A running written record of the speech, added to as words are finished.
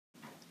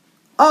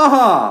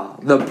Aha!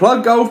 The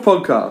Plug Golf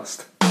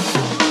Podcast.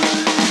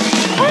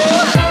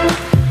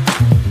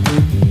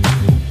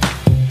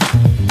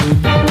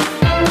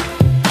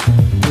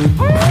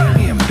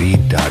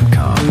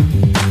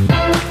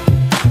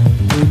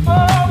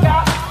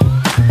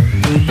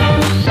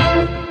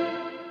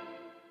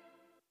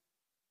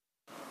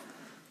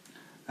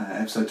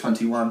 Episode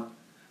 21.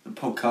 The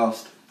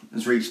podcast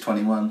has reached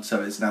 21,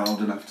 so it's now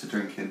old enough to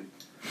drink in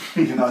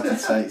the United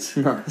States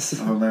Nice.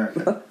 of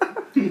America.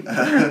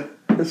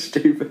 That's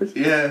stupid.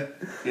 Yeah,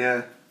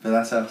 but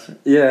that's us.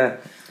 Yeah.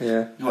 We've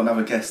got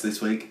another guest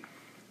this week,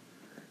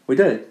 We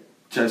do.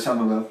 Joe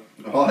Summerbell.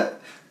 Right,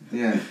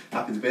 Yeah.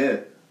 happy to be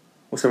here.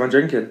 What's everyone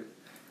drinking?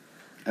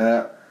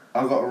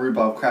 I've got a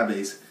rhubarb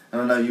crabbies,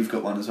 and I know you've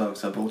got one as well,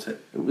 so I bought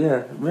it.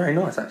 Yeah, very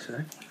nice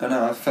actually. I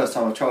know, that's the first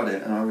time I've tried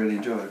it, and I really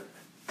enjoy it.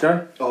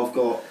 Joe? I've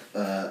got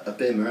a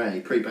beer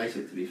Moretti, pretty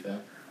basic to be fair.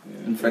 Yeah,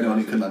 And for anyone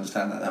who couldn't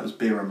understand that was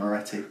Beer and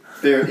Moretti.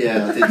 beer,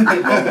 yeah, I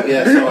did.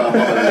 Yeah,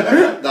 sorry,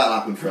 that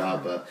happened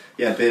throughout, but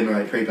yeah, beer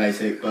Moretti, pretty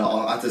basic. But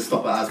I had to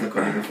stop at asthma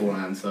quickly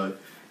beforehand, so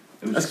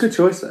it was That's a good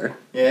choice though.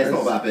 Yeah, it's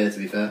not a bad beer to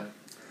be fair.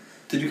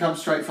 Did you come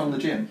straight from the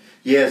gym?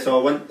 Yeah, so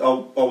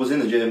I was in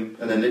the gym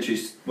and then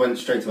literally went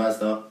straight to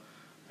Asda,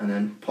 and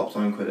then popped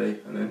home quickly,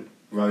 and then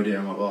rode here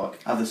on my bike.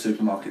 Other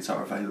supermarkets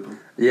are available.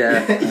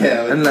 Yeah.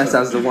 Yeah, Unless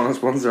as the one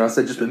sponsor us,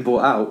 they've just been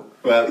bought out.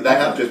 Well, they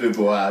have just been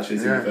bought out actually.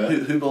 To Yeah. be fair.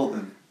 Who bought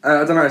them?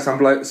 I don't know,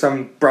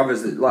 some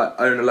brothers that like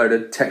own a load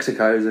of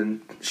Texacos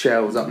and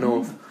Shells up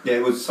north. Yeah,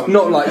 it was something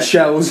Not to do with like petrol.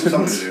 Shells.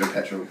 Something to do with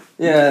petrol.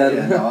 Yeah.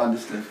 Yeah, no,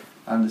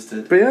 I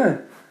understood. But yeah.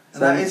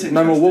 And that is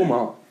no more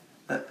interesting.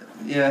 Walmart.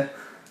 Yeah.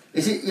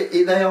 Is it?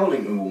 Yeah, they are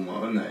linked with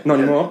Walmart, aren't they? Not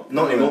anymore.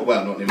 Not anymore.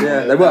 Well, not anymore. Yeah,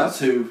 they were. That's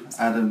who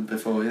Adam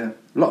before, yeah.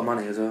 A lot of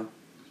money as well.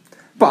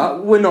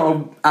 But we're not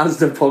an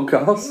Asda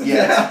podcast.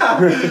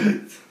 Yeah.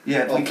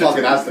 Yeah, I'll plug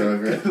an Asda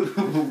over it.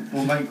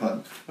 we'll make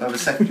one. We'll have a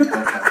second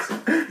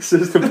podcast. It's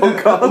just a All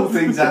podcast.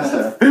 things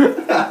Asda.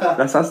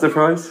 That's Asda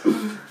price.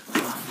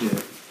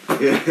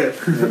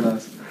 Yeah.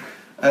 Nice.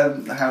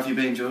 How have you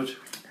been, George?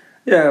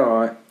 Yeah,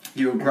 alright.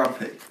 You were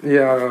grumpy.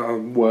 Yeah,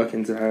 I'm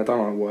working today. I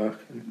don't like work.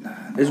 Nah,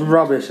 It's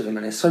rubbish at the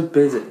minute. It's so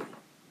busy.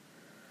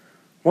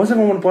 Why does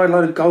everyone want to buy a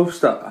load of golf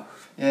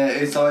stuff? Yeah,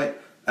 it's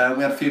like we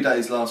had a few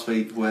days last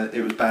week where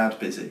it was bad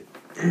busy.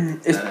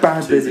 It's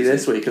bad too busy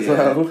this week as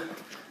well.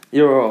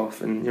 You're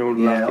off and you're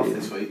lucky. Yeah, off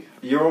this week.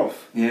 You're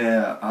off.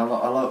 Yeah, I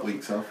like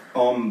weeks off.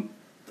 I'm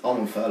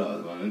on furlough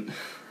at the moment.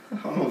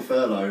 I'm on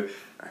furlough.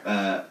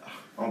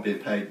 I'm being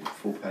paid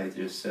full pay to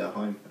just sit at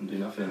home and do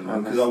nothing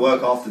because I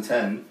work after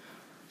 10.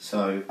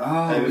 So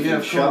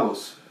everything's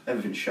shut.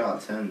 Everything's shut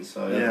at 10.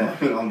 So yeah,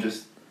 I'm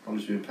just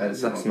being paid to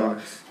sit That's on my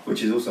nice.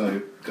 which is also a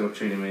good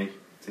opportunity for me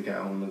to get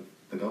on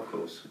the golf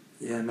course.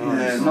 Yeah,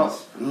 nice. Yeah,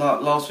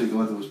 last week the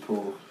weather was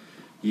poor.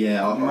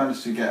 Yeah, You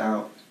managed to get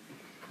out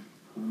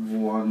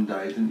one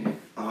day, didn't you?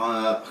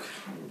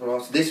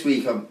 this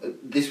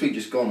week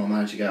just gone. I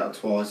managed to get out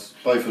twice,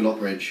 both at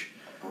Lockbridge.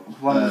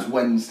 One was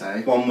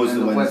Wednesday. One was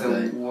and the the Wednesday.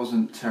 weather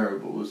wasn't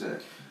terrible, was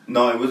it?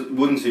 No, it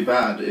wasn't too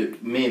bad.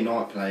 Me and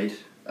Knight played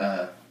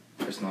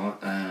Chris Knight.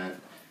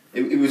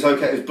 It was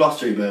okay. It was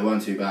blustery, but it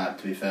wasn't too bad.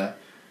 To be fair,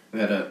 we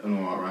had an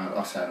alright round.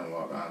 I say an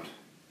alright round,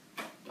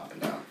 up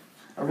and down.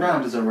 A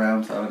round is a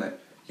round, though, isn't it?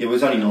 Yeah, it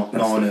was only That's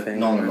nine the at thing,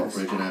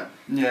 Lockbridge,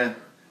 innit?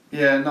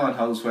 Yeah, 9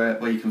 holes where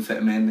you can fit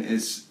them in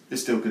is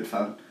still good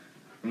fun.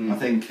 Mm.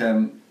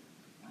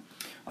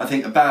 I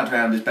think a bad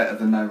round is better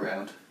than no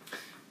round.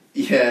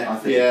 Yeah, I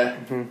think- yeah.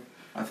 Mhm.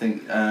 I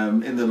think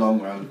in the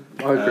long run.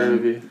 I agree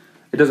with you.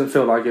 It doesn't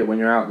feel like it when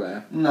you're out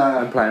there and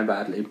No, playing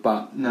badly,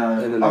 but in the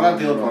no. long I've had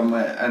the run, odd one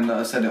where, and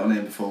I said it on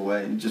here before,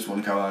 where you just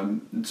want to go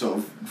home and sort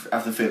of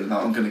have the feeling that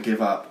I'm going to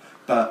give up.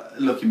 But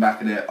looking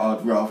back at it,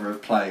 I'd rather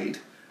have played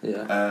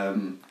yeah.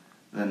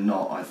 than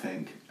not, I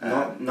think.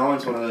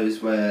 Nine's one of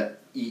those where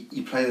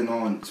you play the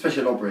 9,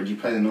 especially at Lockbridge, you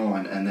play the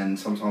 9 and then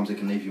sometimes it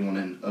can leave you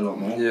wanting a lot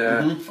more.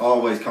 Yeah. Mhm. I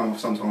always come off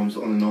sometimes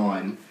on the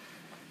 9,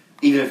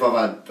 even if I've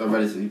had a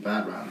relatively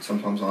bad round,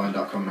 sometimes I end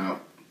up coming out,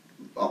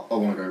 I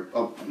want to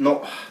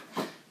go,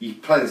 you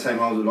play the same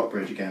holes at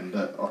Lockbridge again,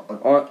 but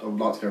I would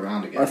like to go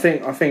around again. I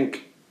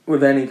think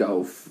with any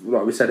golf,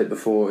 like we said it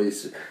before,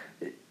 is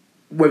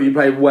whether you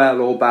play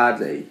well or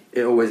badly,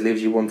 it always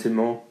leaves you wanting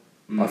more.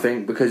 I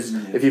think because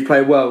if you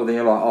play well, then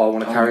you're like, oh, I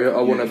want to carry it.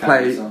 I want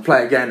to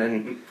play again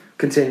and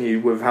continue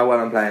with how well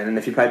I'm playing. And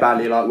if you play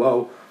badly, you're like,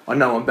 well, I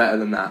know I'm better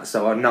than that,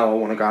 so I know I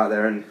want to go out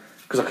there and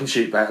because I can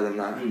shoot better than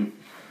that, and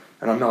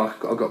I know I've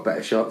got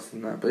better shots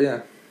than that. But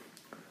yeah,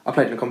 I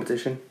played in a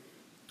competition.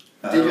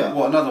 Did you?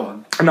 What, another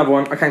one? Another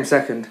one. I came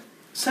second.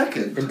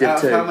 Second? In Div Out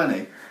of 2. how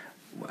many?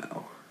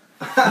 Well.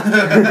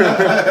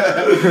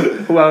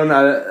 Well,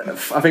 no,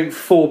 I think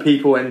 4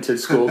 people entered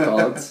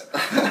scorecards.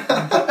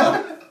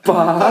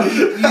 But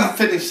You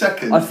finished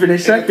second. I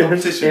finished second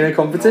in a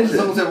competition. As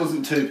long as there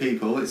wasn't 2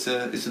 people, it's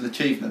an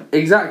achievement.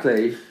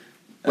 Exactly.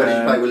 When did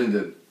you play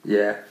Willingdon?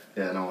 Yeah.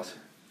 Yeah, nice.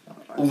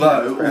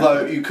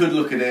 Although you could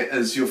look at it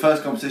as your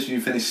first competition,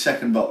 you finished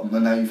second bottom,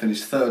 and now you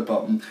finished third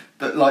bottom.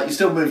 But like you're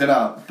still moving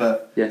up.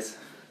 But Yes.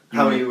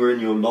 How many were in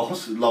your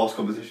last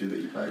competition that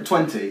you played?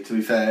 20, to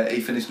be fair.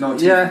 He finished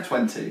 19th Yeah.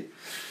 20.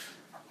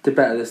 Did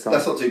better this time.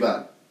 That's not too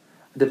bad.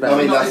 Did better.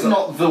 I mean, It's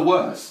not the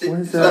worst. What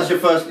is So that's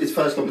his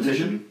first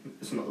competition.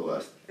 It's not the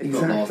worst. It's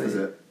not last, Exactly. is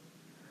it?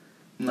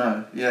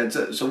 No, yeah.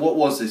 So what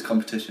was this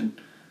competition?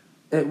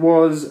 It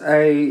was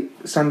a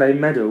Sunday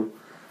medal,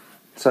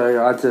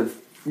 so I had to.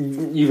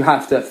 You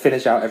have to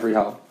finish out every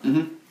hole,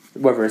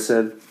 whether it's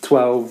a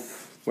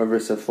 12, whether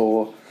it's a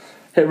 4.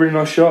 Hit a really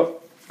nice shot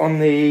on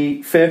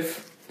the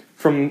 5th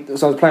so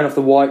I was playing off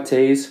the white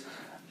tees,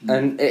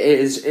 and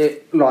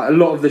it like a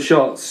lot of the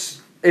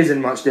shots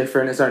isn't much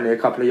different. It's only a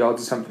couple of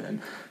yards or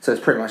something, so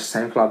it's pretty much the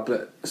same club.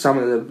 But some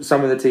of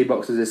the tee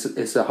boxes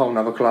it's a whole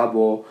other club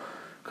or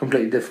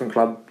completely different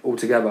club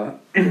altogether.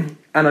 And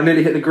I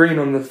nearly hit the green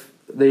on the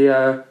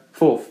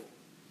 4th.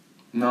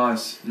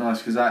 Nice,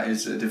 because that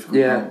is a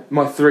difficult hole.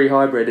 My 3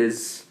 hybrid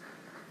is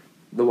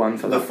the one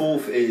for The that.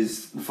 4th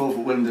is The 4th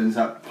at Wimbledon is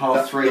that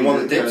par 3. the one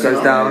that dips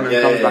goes down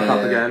and comes back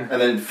up again. and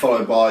then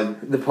followed by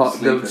The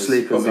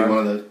sleepers. Probably Zone.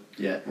 one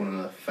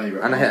of the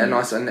favourite. And I hit a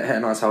nice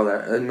hole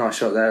there, a nice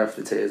shot there off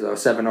the tee as well.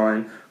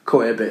 7-iron,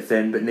 caught it a bit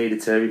thin, but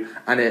needed to,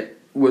 and it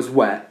was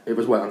wet. It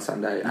was wet on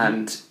Sunday,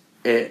 and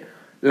it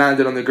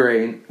landed on the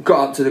green.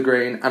 Got up to the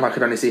green, and I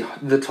could only see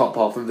the top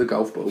half of the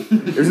golf ball.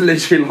 It was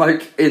literally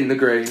like in the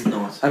green,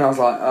 Nice. and I was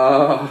like,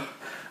 oh.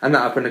 And that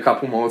happened a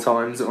couple more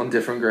times on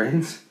different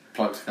greens.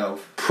 Plugged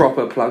golf.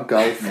 Proper plug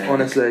golf, Yeah.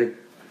 honestly.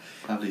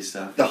 Lovely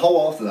stuff. The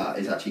hole after that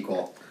is actually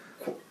quite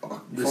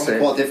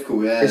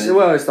difficult. Yeah, It's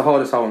the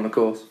hardest hole on the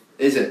course.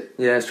 Is it?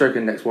 Yeah, stroke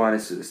index 1.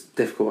 It's a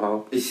difficult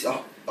hole.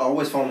 I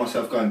always find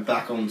myself going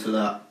back onto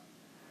that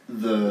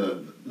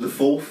the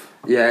 4th.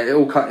 Yeah, it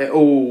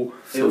all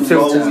filters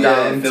roll,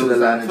 down it to the filters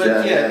left. But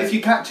down. yeah, if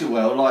you catch it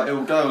well, like it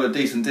will go a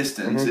decent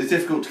distance. It's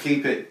difficult to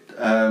keep it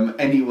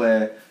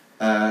anywhere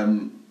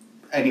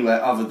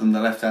other than the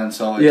left-hand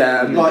side.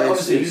 Yeah, like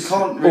honestly, you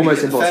can't really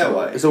almost get the impossible.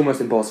 fairway. It's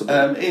almost impossible.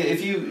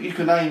 If you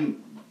can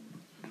aim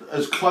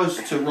as close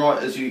to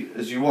right as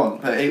you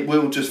want, but it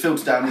will just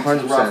filter down into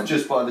the 100%. rough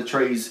just by the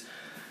trees.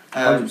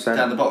 100%.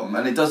 Down the bottom,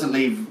 and it doesn't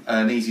leave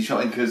an easy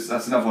shot in because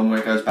that's another one where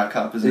it goes back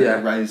up, isn't Yeah.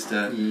 it? Raised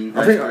I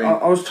think green.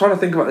 I was trying to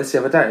think about this the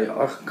other day.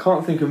 I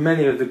can't think of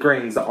many of the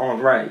greens that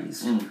aren't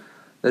raised.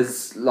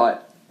 There's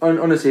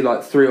honestly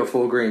 3 or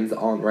 4 greens that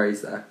aren't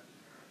raised there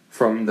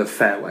from the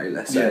fairway.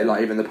 Let's say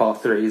like even the par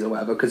 3s or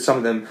whatever, because some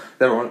of them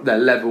they're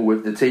level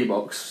with the tee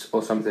box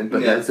or something,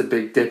 but there's a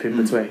big dip in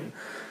between.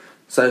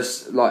 So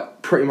it's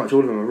like pretty much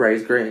all of them are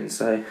raised greens.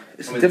 So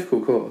it's a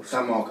difficult course.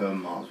 That marker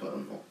might as well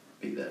not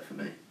be there for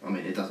me. I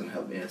mean, it doesn't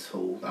help me at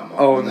all. That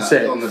marker. Oh, on the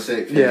 6th? On the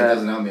 6th, Yeah. it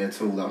doesn't help me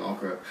at all. That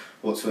marker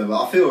whatsoever.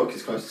 I feel like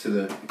it's close to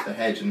the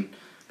hedge, and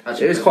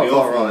actually It is quite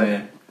far right.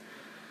 away.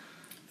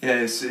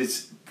 Yeah,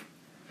 it's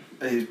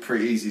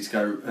pretty easy to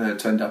go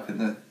to end up in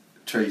the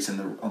trees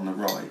on the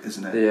right,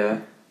 isn't it? Yeah.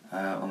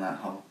 On that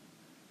hole,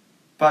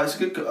 but it's a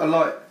good. I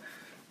like.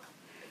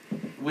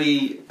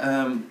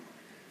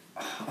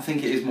 I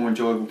think it is more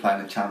enjoyable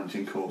playing a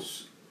challenging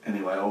course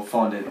anyway, or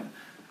finding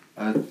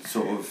a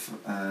sort of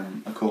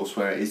a course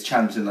where it is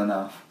challenging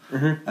enough,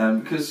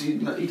 because you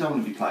don't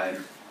want to be playing.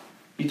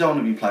 You don't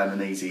want to be playing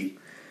an easy.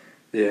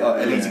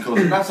 An easy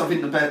course. And that's I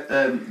think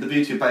the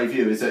beauty of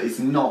Bayview is that it's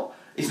not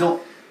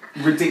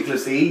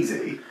ridiculously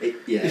easy.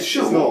 It's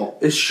short.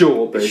 It's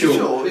short, but It's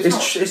short.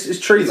 It's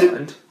tree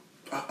lined.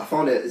 I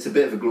find it's a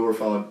bit of a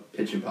glorified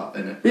pitching putt,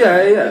 isn't it?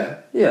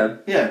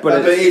 Yeah.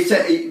 But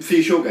it's for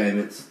your short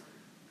game,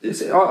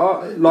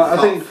 I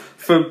think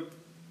for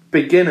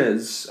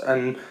beginners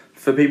and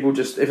for people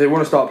just if they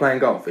want to start playing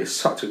golf, it's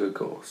such a good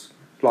course.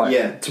 To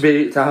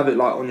have it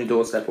on your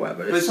doorstep or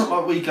whatever. But it's not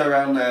like we go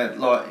around there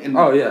in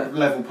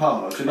level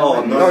par. I've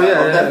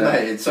never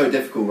made it. It's so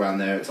difficult around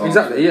there at times.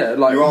 Exactly, yeah.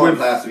 Your iron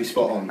play has to be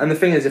spot on. And the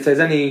thing is, if there's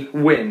any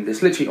wind,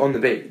 it's literally on the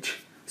beach.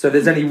 So if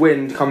there's any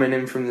wind coming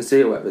in from the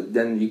sea or whatever,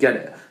 then you get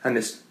it. And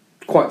it's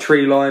quite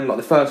tree lined. Like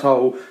the first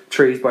hole,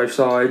 trees both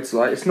sides.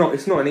 Like it's not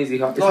an easy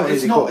course.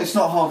 It's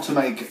not hard to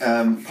make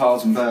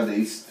pars and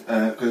birdies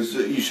because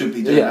you should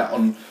be doing that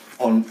on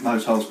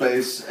most holes. But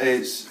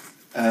it's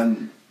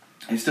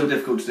still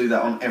difficult to do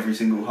that on every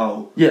single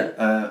hole.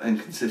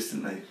 And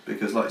consistently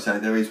because, like you say,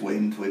 there is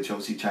wind, which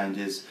obviously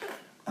changes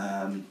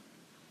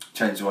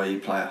the way you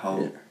play a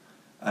hole.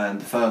 And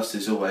the first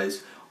is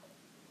always.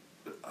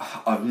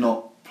 I've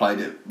not played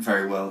it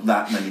very well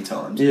that many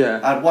times.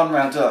 I had one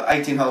round,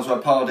 18 holes where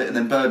I parred it and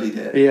then birdied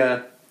it.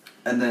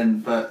 And then,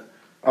 but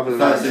other than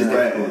first that, is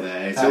difficult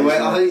there. I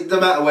think no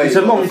matter where it's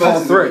a long par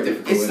 3.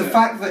 It's the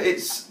fact that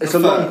it's a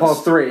long par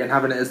 3 and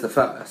having it as the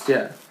first.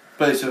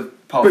 But it's a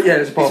par. But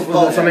it's a par 3.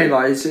 That's what I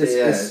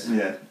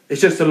mean.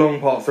 It's just a long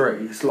par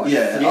 3. It's like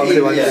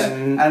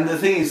And the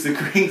thing is,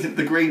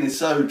 the green is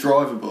so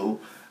drivable,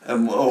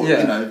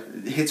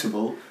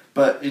 hittable,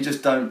 but you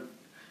just don't.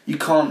 You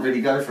can't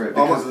really go for it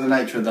because of the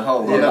nature of the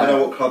hole. You never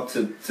know what club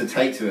to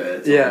take to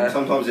it.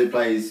 Sometimes it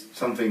plays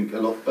something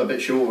a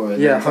bit shorter.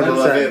 And sometimes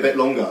a bit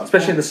longer.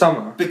 Especially in the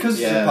summer. Because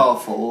it's a par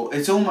 4,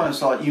 it's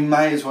almost like you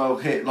may as well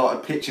hit like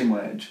a pitching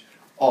wedge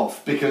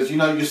off because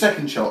your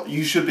second shot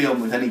you should be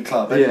on with any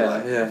club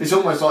anyway. Yeah. It's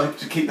almost like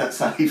to keep that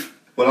safe.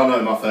 Well, I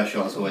know my first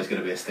shot is always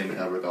going to be a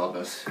stinker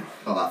regardless.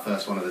 Like that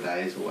first one of the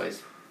day is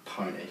always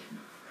pony.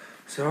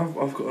 So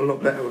I've got a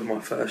lot better with my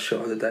first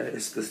shot of the day.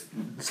 It's the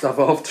stuff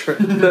after it.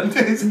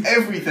 It's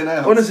everything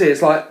else. Honestly,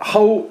 it's like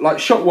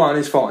shot one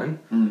is fine.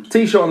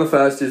 Tee shot on the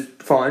first is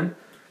fine,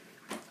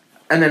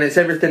 and then it's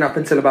everything up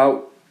until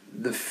about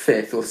the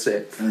 5th or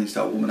 6th. And then you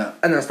start warming up.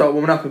 And then I start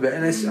warming up a bit,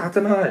 and it's I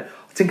don't know. I'm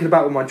thinking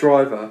about with my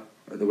driver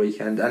at the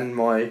weekend and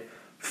my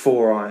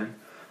 4-iron.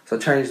 So I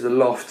changed the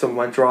loft on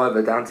my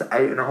driver down to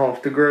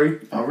 8.5 degree.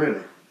 Oh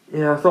really?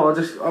 Yeah, I thought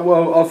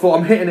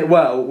I'm hitting it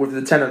well with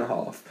the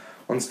 10.5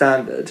 on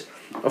standard.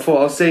 I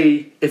thought I'll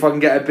see if I can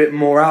get a bit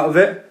more out of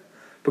it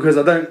because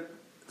I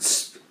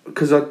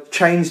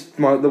changed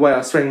the way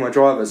I swing my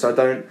driver, so I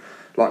don't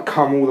like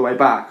come all the way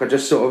back. I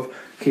just sort of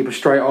keep a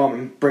straight arm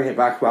and bring it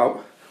back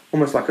about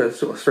almost like a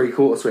sort of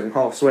 3/4 swing,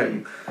 half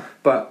swing,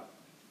 but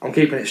I'm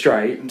keeping it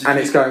straight and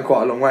it's going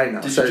quite a long way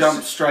now. Did you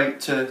jump straight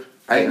to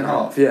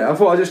 8.5? Yeah, I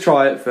thought I'd just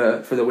try it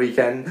for the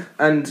weekend,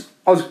 and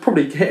I was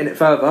probably hitting it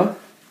further.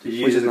 Did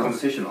you use a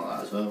competition like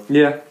that as well?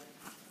 Yeah.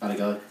 How'd it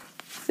go?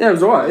 Yeah, it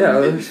was alright, yeah. I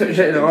was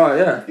hitting it alright,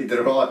 yeah. You did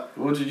alright.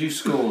 What did you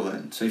score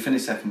then? So you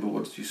finished second, but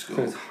what did you score?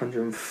 I think it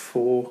was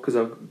 104, because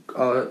I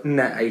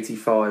net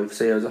 85,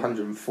 so yeah, it was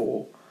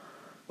 104.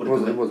 What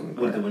did the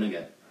winner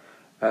get?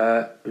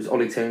 It was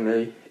Ollie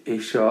Tingley. He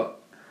shot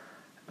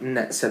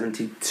net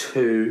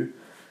 72.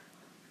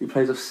 He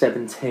plays off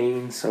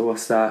 17, so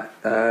what's that?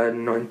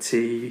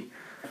 90...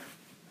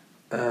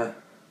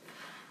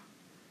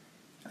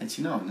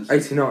 89, isn't it?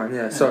 89,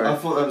 yeah, sorry. I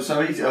thought that was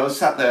so easy. I was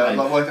sat there, I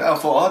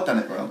thought I'd done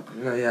it wrong.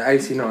 No, yeah,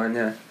 89,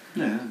 yeah.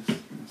 Yeah.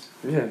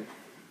 Yeah. It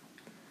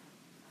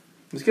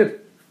was good.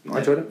 I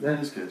enjoyed it, yeah. It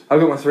was good. I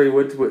got my 3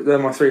 wood,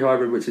 my 3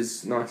 hybrid, which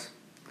is nice.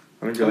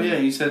 I'm enjoying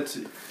it. You said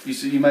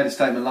you made a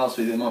statement last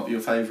week that it might be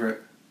your favourite.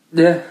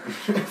 Yeah.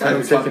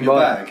 Favourite club in your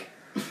bag.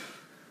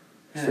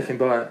 Yeah. Sticking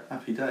by it.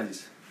 Happy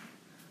days.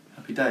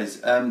 Happy days.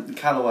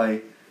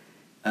 Callaway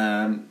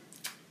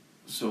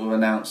sort of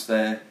announced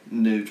their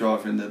new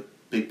driver in the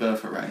Big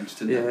Bertha range,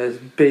 didn't they? Yeah, it's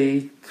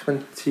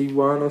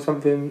B21 or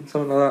something like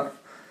that.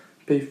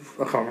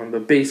 I can't remember.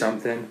 B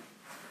something.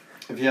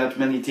 Have you had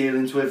many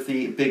dealings with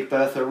the Big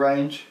Bertha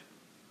range?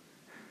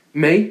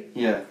 Me?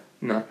 Yeah.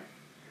 No.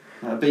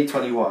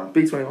 B21.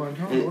 B21.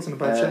 Oh, it wasn't a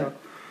bad shout.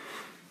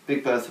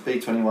 Big Bertha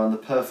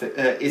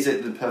B21. Is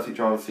it the perfect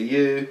driver for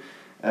you?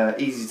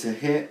 Easy to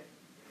hit,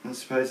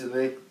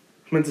 supposedly.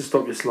 Meant to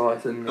stop your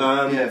slice and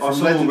I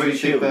saw Big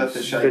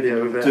Shields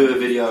video of it. do a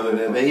video of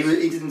it, but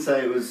he didn't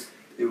say it was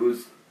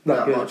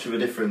that much of a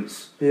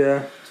difference.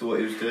 Yeah. To what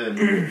he was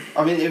doing.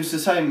 I mean, it was the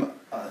same.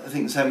 I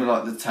think the same with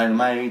like the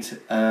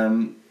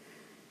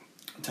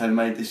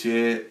TaylorMade this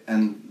year,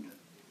 and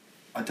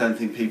I don't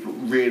think people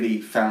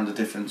really found a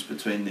difference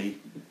between the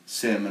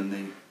Sim and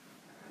the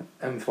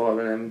M5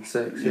 and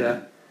M6.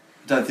 Yeah.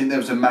 I don't think there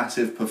was a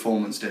massive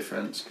performance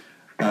difference.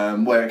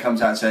 Where it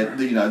comes out and said,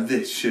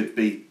 this should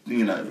be,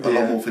 a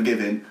lot more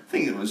forgiving. I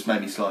think it was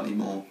maybe slightly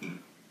more,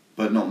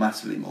 but not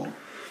massively more.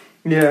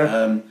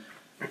 Yeah.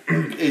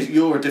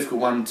 You're a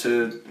difficult one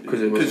to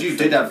because you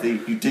did have the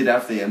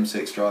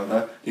M6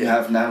 driver. You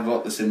have now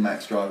got the Sim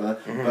Max driver,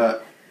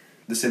 but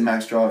the Sim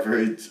Max driver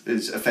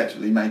is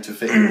effectively made to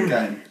fit your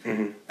game.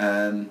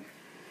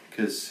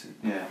 Because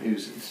he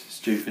was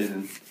stupid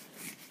and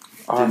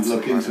didn't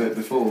look into it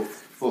before.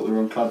 Thought the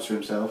wrong clubs for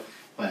himself.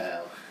 Well.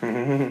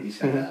 You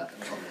said that.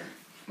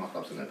 My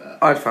club's no better.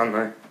 I had fun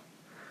though.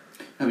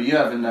 No, but you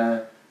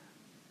haven't.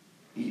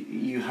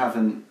 You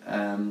haven't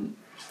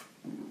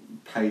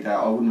paid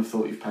out. I wouldn't have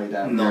thought you've paid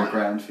out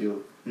 £1,000 for your.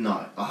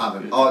 No, I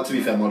haven't. To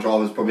be fair, my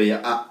driver's probably a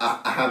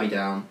hand me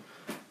down.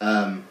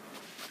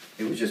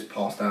 It was just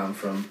passed down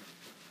from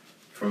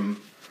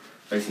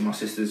basically my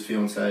sister's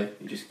fiance.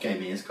 He just gave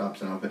me his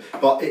clubs and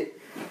but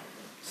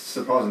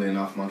surprisingly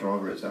enough, my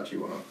driver is actually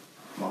one of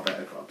my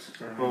better clubs.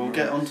 Well, we'll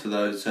get onto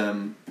those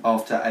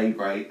after a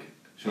break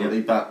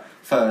shortly, but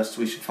first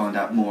we should find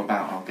out more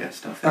about our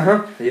guest, I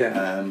think.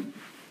 Yeah.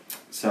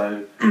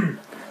 So,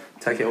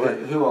 take it away.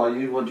 Who are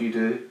you? What do you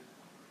do?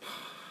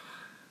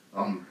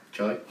 I'm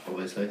Joe,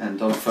 obviously. And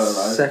on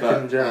furlough.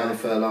 Second Joe. On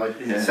furlough.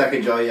 Yeah.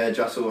 Second Joe, yeah,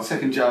 just all.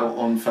 Second Joe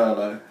on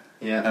furlough.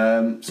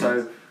 Yeah.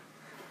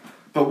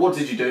 But what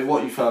did you do?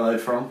 What you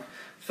furloughed from?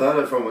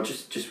 Furlough from, I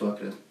just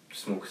work at a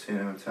small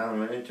casino in town,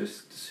 really.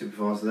 Just the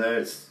supervisor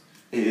there.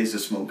 It is a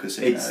small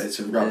casino. It's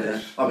a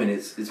rubbish. Yeah. I mean,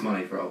 it's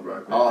money for old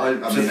broke.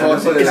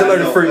 It's a load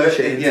of fruit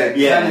machines.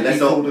 It's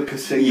called a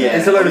casino. Yeah,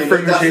 it's a load of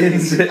fruit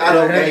machines.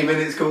 Adult gaming,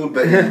 it's called,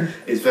 but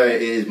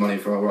it is money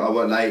for old broke. I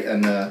work late,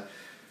 and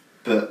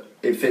but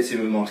it fits in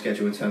with my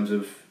schedule in terms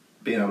of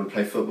being able to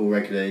play football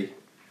regularly,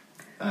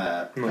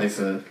 play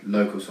for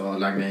local side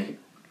Langley,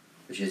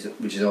 which is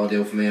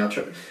ideal for me. I'm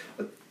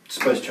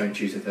supposed to train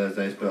Tuesday,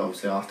 Thursdays, but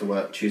obviously I have to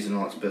work Tuesday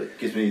nights. But it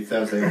gives me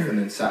Thursday off and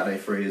then Saturday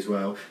free as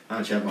well. I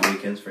actually have my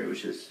weekends free,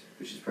 which is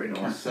pretty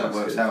nice. That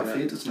works out for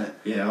you, doesn't it?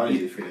 Yeah, I only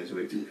do 3 days a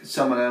week.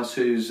 Someone else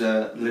who's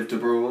lived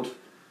abroad.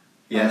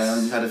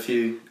 Yes, had a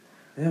few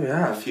Yeah, we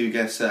have. A few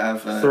guests that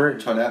have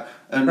tried out.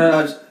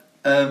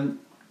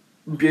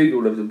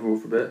 Bugle lived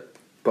abroad for a bit.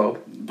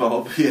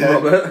 Bob, yeah.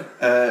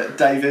 Robert.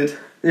 David.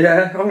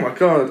 Yeah, oh my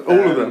god, all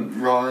of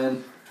them.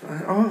 Ryan.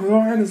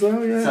 Ryan as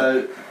well, yeah.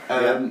 So,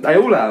 they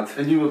all have.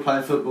 And you were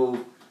playing football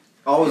in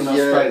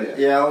Australia?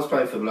 Yeah, I was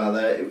playing football out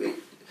there.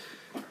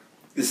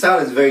 The style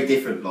is very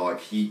different.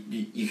 Like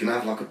you can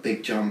have like a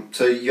big jump.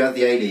 So you have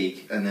the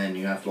A-League, and then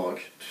you have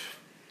like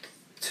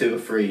 2 or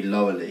 3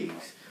 lower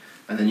leagues,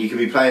 and then you can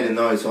be playing in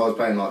those. So I was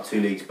playing like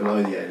 2 leagues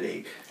below the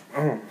A-League.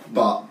 Oh.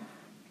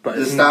 But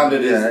the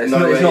standard is it's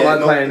not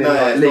like playing in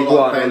like League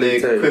One or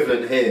League Two.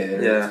 Equivalent here,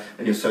 yeah.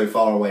 And you're so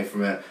far away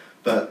from it.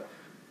 But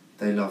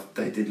they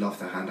did love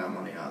to hand out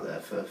money out there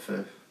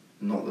for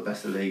not the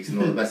best of leagues,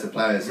 not the best of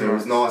players. So it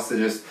was nice to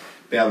just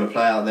be able to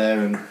play out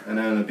there and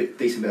earn a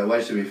decent bit of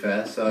wage, to be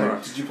fair. So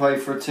did you play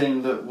for a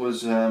team that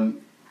was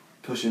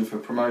pushing for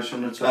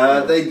promotion at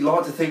all? They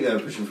like to think they were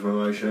pushing for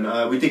promotion.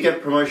 We did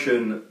get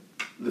promotion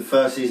the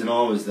first season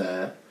I was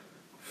there,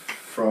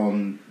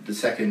 from the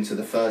 2nd to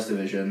the 1st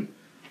division.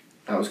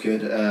 That was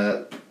good.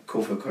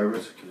 Caulfield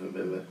Cobras, give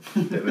them a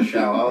bit of a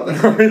shout out.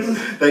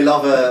 They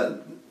love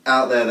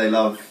out there. They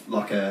love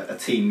like a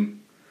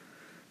team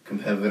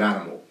compared with an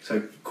animal.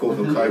 So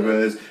Caulfield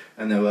Cobras,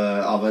 and there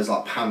were others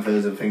like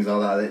Panthers and things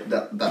like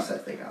that. That's their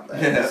thing out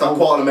there. Yeah, it's like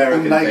quite an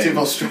American native thing.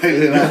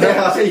 Australian.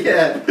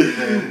 yeah,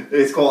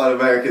 it's quite an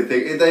American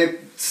thing.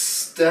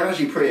 They're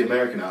actually pretty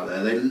American out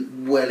there. They're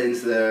well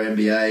into their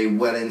NBA,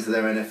 well into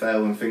their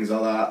NFL and things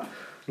like that.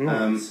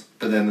 Nice.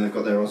 But then they've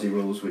got their Aussie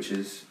rules, which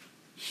is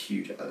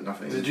huge.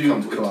 Nothing Did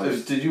comes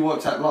close. Did you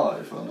watch that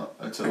live or not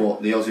at all?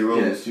 What, the Aussie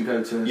rules? Yeah, did you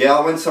go to? Yeah,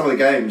 I went to some of the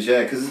games.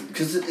 Yeah,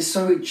 because it's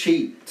so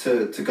cheap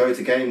to go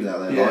to games out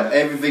there. Yeah. Like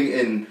everything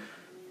in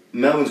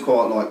Melbourne's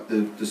quite like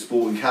the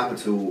sporting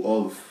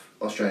capital of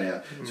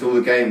Australia. So all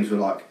the games were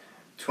like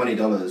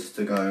 $20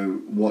 to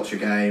go watch a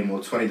game, or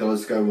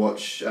 $20 to go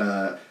watch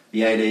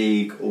the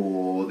A-League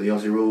or the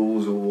Aussie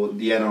rules or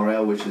the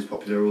NRL, which is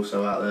popular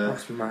also out there.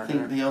 That's mad. I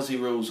think the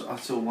Aussie rules. I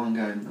saw one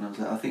game and I was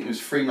there. I think it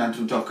was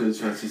Fremantle Dockers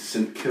versus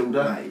St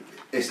Kilda. Mate,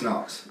 it's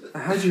nuts.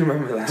 How do you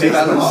remember that?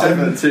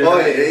 2007. Oh,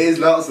 it is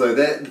nuts though.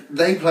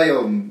 They play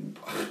on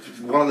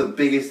one of the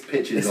biggest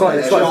pitches. It's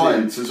like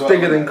giants as well.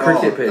 Bigger than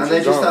cricket pitches. And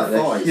they just have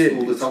fights huge.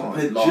 all the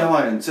time. They're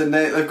giants, and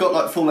they've got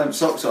like full length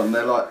socks on.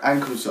 They're like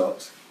ankle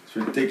socks. It's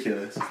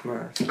ridiculous.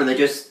 Nice. And they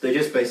just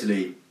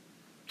basically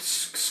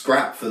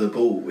scrap for the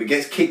ball. It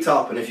gets kicked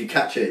up, and if you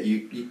catch it,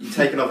 you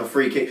take another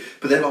free kick.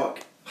 But they're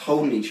like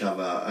holding each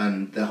other,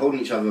 and they're holding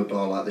each other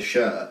by like the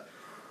shirt.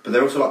 But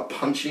they're also like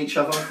punching each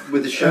other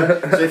with the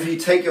shirt. So if you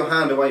take your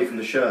hand away from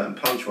the shirt and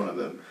punch one of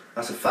them,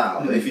 that's a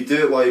foul. But if you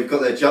do it while you've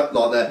got their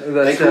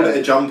they call it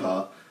a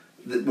jumper.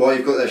 While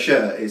you've got their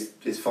shirt,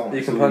 it's fine.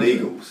 It's all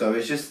legal. So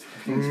it's just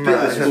a bit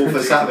of a sport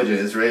for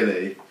savages,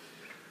 really.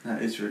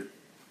 That is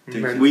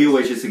ridiculous. We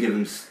always used to give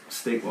them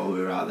stick while we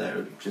were out there,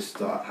 and just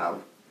like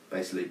how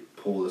basically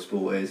poor the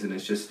sport is, and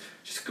it's just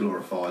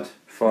glorified.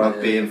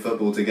 Rugby and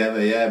football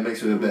together, yeah,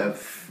 mixed with a bit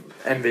of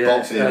NBA,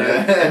 boxing,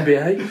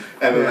 NBA,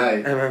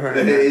 MMA. MMA.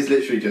 It is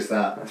literally just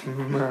that. That's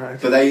mad.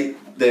 But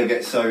they'll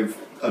get so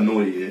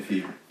annoyed at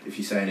you if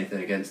you say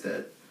anything against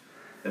it.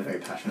 They're very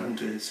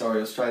passionate.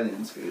 Sorry,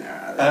 Australians.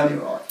 Nah, they'll be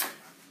right.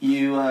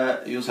 You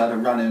also had a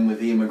run-in with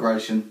the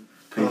immigration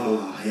people.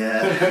 Oh,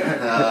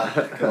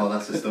 yeah. God,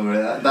 that's a story.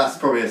 That's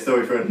probably a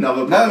story for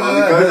another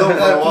podcast. It goes on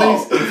for a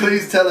while.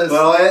 Please tell us.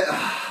 Well,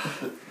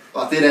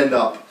 I did end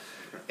up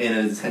in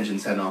a detention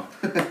centre.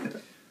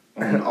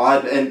 And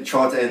I'd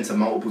tried to enter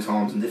multiple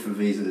times on different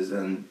visas,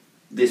 and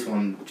this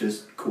one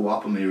just caught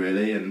up on me,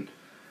 really. And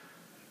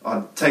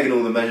I'd taken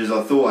all the measures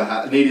I thought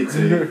I needed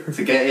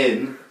to get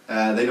in.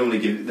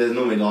 There's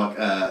normally like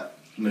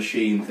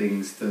machine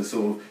things to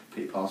sort of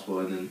put your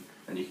passport in,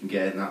 and you can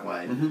get in that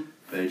way. Mm-hmm.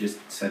 But he just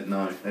said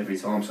no every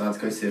time, so I had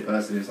to go see a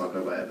person who's like,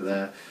 go back over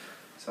there.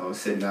 So I was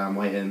sitting down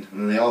waiting, and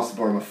then they asked to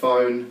borrow my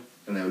phone,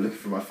 and they were looking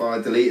for my phone.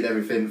 I deleted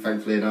everything,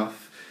 thankfully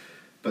enough,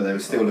 but they were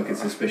still looking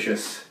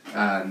suspicious.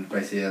 And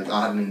basically,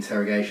 I had an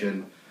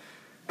interrogation,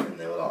 and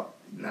they were like,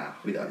 "Nah,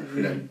 we don't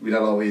like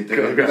what you're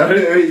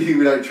doing.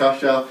 We don't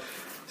trust you."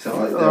 So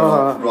they were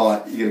like,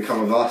 "Right, you're gonna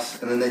come with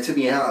us." And then they took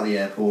me out of the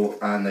airport,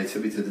 and they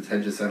took me to the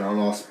detention centre. And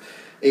asked,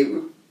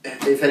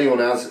 if anyone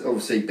has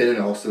obviously been in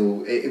a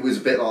hostel, it was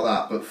a bit like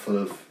that, but full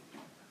of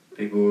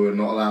people who were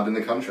not allowed in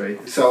the country.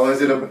 So I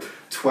was in a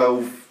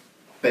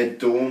 12-bed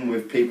dorm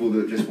with people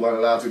that just weren't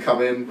allowed to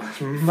come in,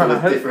 full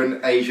of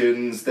different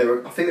Asians.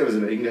 I think there was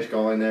an English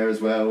guy in there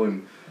as well,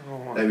 and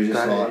they were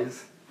just like...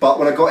 But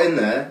when I got in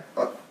there,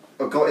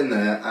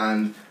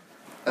 and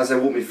as they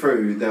walked me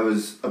through, there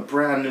was a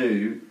brand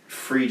new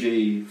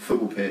 3G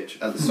football pitch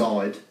at the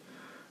side.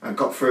 I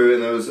got through,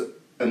 and there was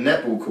a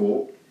netball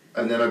court.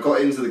 And then I got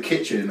into the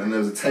kitchen, and there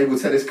was a table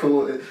tennis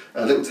court,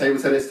 a little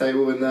table tennis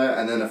table in there,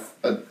 and then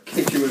a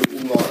kitchen with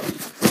all like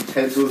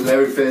pencils and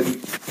everything.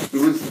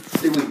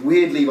 It was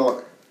weirdly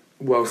like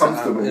well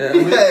comfortable. Yeah,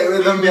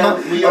 with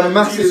a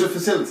massive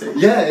facility.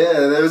 Yeah,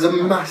 there was a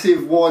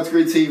massive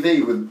widescreen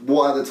TV with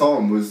what at the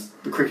time was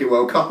the Cricket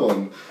World Cup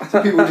on.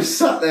 So people just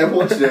sat there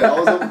watching it. I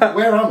was like,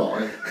 where am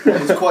I?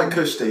 It was quite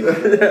cushy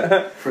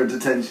for a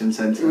detention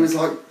centre. It was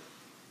like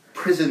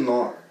prison,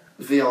 like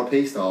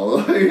VIP style.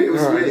 It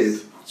was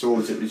weird. So what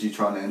was it? Was you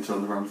trying to enter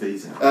on the wrong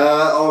visa?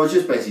 I was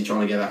just basically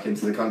trying to get back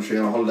into the country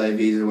on a holiday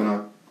visa when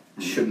I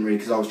shouldn't really,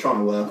 because I was trying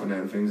to work on it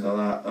and things like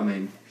that. I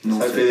mean,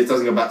 hopefully it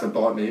doesn't go back to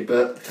bite me,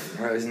 but...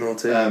 That is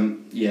naughty.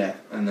 Yeah,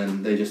 and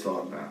then they just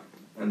like, nah.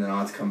 And then I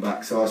had to come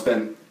back. So I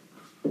spent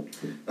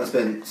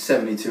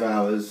 72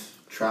 hours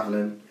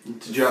travelling.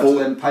 Did you have to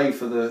then pay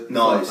for the...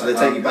 No, so they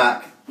take you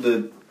back.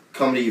 The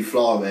company you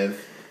fly with,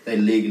 they're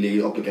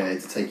legally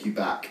obligated to take you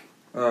back.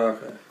 Oh,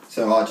 okay.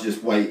 So I had to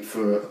just wait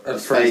for a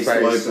space to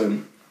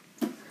open.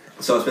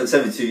 So I spent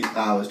 72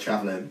 hours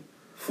travelling.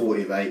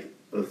 48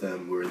 of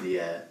them were in the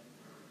air.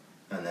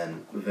 And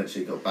then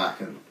eventually got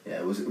back, and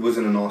it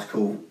wasn't a nice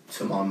call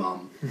to my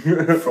mum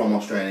from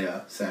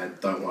Australia saying,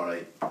 "Don't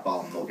worry, but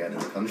I'm not getting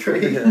in the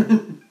country."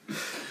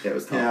 It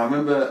was tough. Yeah, I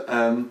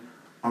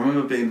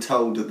remember being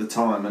told at the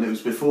time, and it was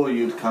before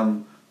you'd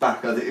come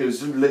back. I think it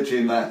was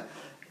literally in that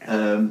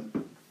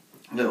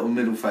little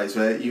middle phase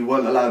where you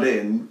weren't allowed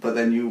in, but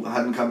then you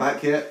hadn't come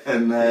back yet,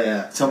 and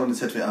someone had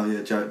said to me, "Oh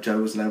yeah, Joe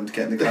wasn't able to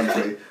get in the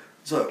country."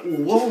 So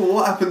whoa,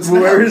 what happens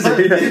now? Where is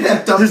he?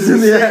 Just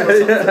in the air or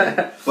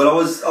something. Well, I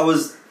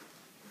was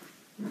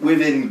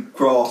within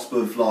grasp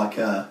of like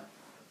a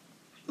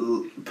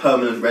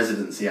permanent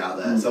residency out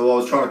there, so I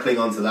was trying to cling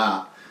on to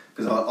that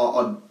because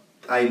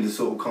I aimed to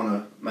sort of kind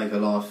of not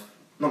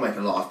make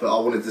a life, but I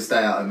wanted to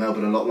stay out in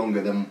Melbourne a lot longer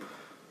than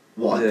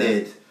what I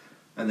did,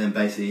 and then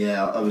basically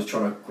I was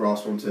trying to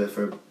grasp onto it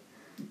for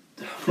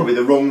probably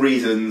the wrong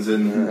reasons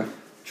and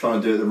trying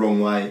to do it the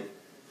wrong way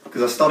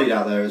because I studied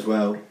out there as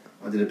well.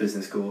 I did a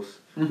business course,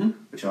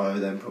 which I owe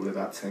them probably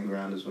about 10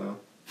 grand as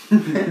well. I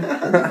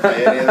didn't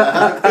pay any of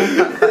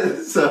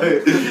that. So,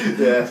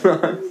 yeah.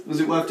 Was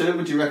it worth doing?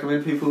 Would you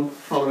recommend people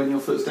following your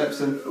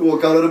footsteps and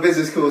go on a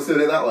business course doing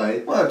it that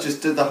way? Well,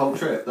 just did the whole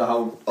trip, the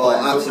whole. Oh,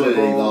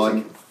 absolutely!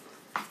 Like,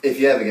 if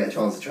you ever get a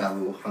chance to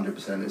travel,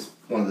 100%, it's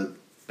one of the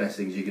best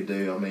things you could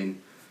do. I mean,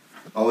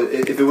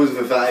 if it wasn't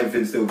for that,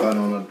 everything's still going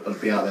on.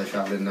 I'd be out there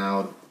travelling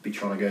now. I'd be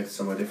trying to go to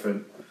somewhere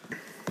different.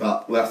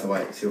 But we'll have to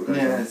wait and see what goes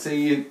on. Yeah, so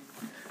you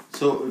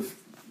sort of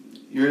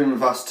you're in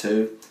with us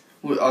two.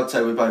 I'd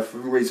say we're both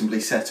reasonably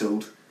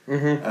settled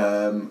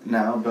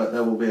now, but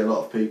there will be a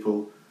lot of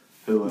people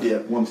who are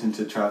wanting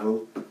to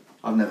travel.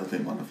 I've never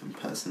been one of them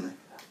personally.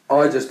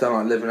 I just don't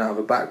like living out of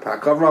a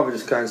backpack. I'd rather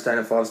just go and stay in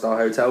a 5-star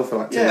hotel for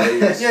like 2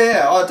 weeks.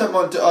 Yeah. I don't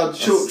mind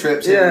short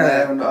trips in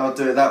there, and I'll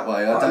do it that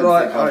way.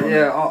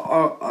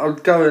 I'll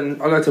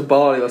go to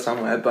Bali or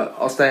somewhere, but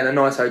I'll stay in a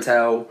nice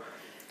hotel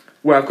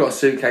where I've got a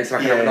suitcase and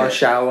I can have a nice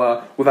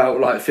shower without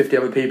like 50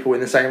 other people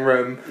in the same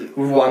room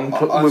with one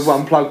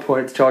plug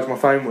point to charge my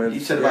phone with. You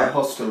said about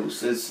hostels.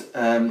 There's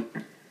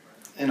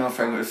in our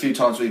friend group, a few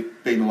times we've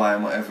been away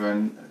and whatever,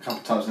 and a couple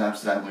of times in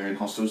Amsterdam we were in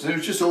hostels. And it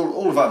was just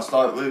all of us.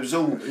 Like it was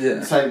all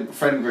the same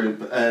friend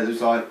group. There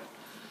was like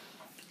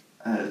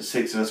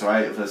 6 of us or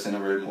 8 of us in a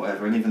room, or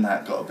whatever, and even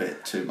that got a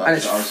bit too much. And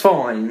it's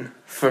fine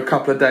for a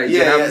couple of days.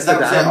 Yeah, that was it.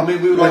 I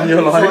mean, we were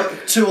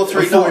like 2 or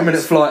 3 nights.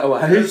 40-minute flight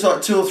away. It was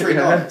like 2 or 3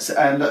 nights,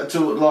 and I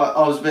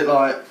was a bit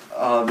like,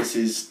 oh, this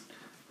is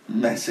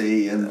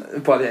messy,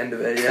 and by the end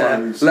of it,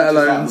 closed, let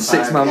alone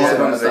 6 months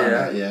of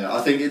it. Yeah,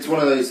 I think it's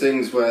one of those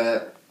things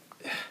where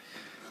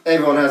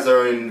everyone has their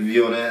own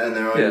view on it and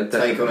their own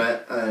take on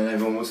it, and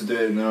everyone wants to do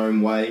it in their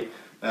own way.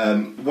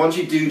 Once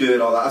you do it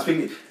like that, I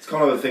think it's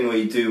kind of a thing where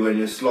you do when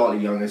you're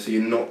slightly younger, so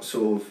you're not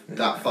sort of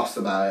that fussed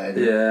about it.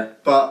 Yeah.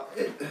 But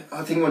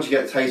I think once you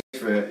get a taste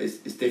for it,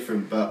 it's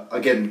different. But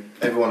again,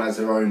 everyone has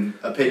their own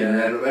opinion,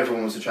 and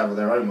everyone wants to travel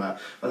their own way. I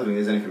don't think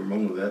there's anything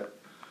wrong with it.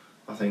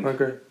 I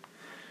agree.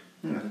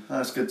 Yeah,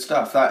 that's good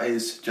stuff. That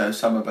is Joe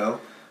Summerbell.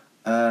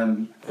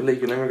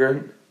 Illegal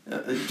immigrant.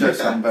 Joe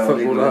Summerbell,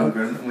 illegal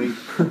immigrant. And we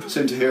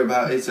soon to hear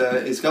about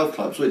his golf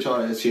clubs, which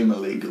I assume are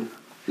legal.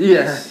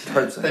 Yes.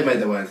 They made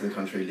their way into the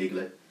country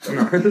legally.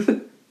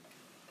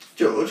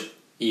 George?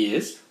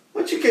 Yes?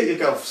 Where'd you get your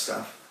golf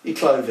stuff? Your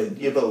clothing,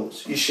 your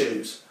balls, your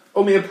shoes?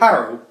 Or my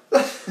apparel?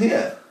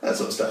 Yeah, that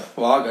sort of stuff.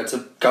 Well, I go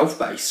to Golf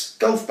Base.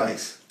 Golf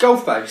Base?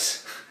 Golf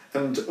Base.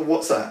 And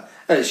what's that?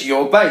 It's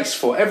your base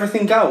for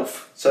everything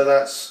golf. So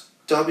that's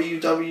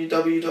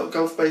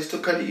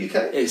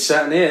www.golfbase.co.uk? It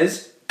certainly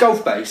is.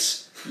 Golf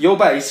Base. Your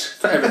base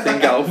for everything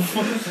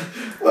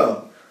golf.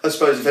 Well, I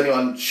suppose if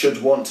anyone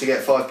should want to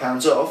get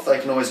 £5 off, they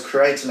can always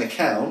create an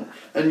account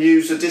and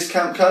use a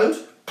discount code.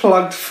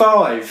 Plugged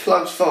 5.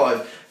 Plugged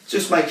 5.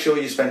 Just make sure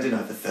you're spending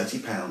over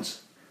 £30.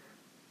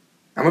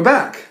 And we're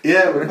back.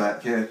 Yeah, we're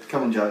back. Yeah,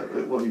 come on, Joe.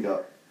 What have you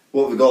got?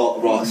 What have we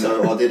got? Right,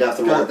 so I did have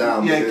to write it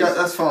down. Yeah,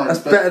 that's fine. That's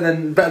better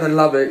than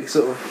Lubbock.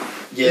 Sort of.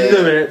 Yeah.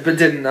 Knew it, but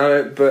didn't know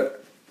it.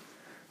 But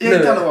yeah,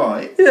 you done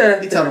alright.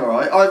 Yeah, you done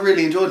alright. I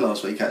really enjoyed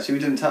last week. Actually, we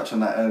didn't touch on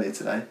that earlier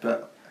today,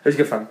 but It was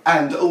good fun.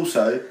 And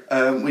also,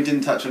 we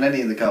didn't touch on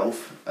any of the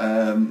golf.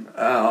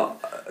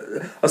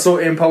 I saw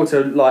Ian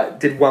Poulter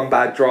did one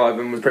bad drive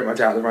and was pretty much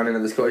out of the running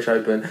at the Scottish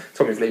Open.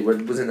 Tommy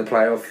Fleetwood was in the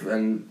playoff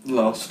and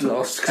lost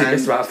because he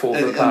missed about 4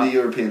 foot on the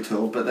European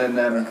Tour. But then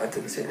I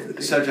didn't see any of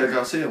the Sergio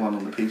Garcia won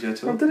on the PGA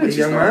Tour. Oh, did he,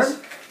 young man?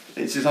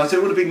 It's just nice.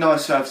 It would have been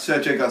nice to have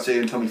Sergio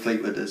Garcia and Tommy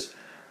Fleetwood as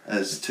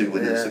 2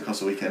 winners across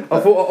the weekend. I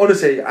thought,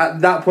 honestly,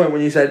 at that point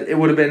when you said it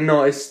would have been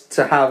nice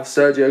to have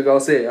Sergio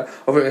Garcia, I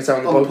thought you were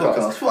saying on the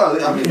podcast.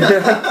 Well, I mean,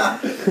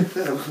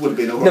 it would have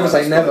been alright. Never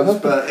say never.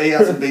 But he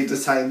hasn't been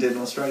detained in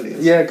Australia.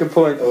 Yeah, good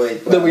point.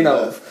 That we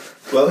know of.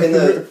 Well,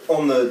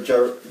 on the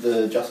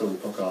Jussel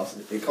podcast,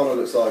 it kind of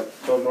looks like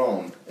John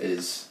Rahm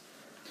is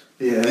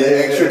the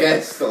extra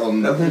guest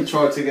on. We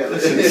tried to get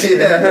this.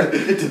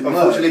 It didn't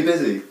unfortunately work.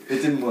 Busy.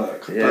 It didn't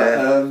work.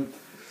 Yeah.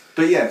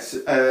 But yes,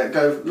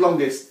 go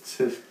longest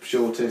to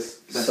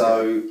shortest.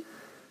 So,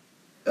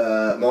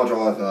 my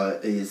driver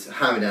is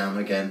hand down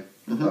again.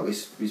 Like we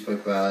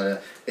spoke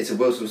about. It's a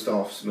Wilson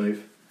Staff smooth.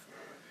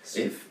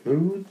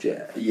 Smooth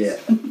jazz. Yeah,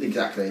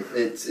 exactly.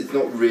 It's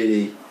not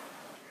really.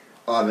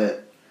 I have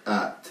it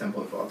at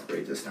 10.5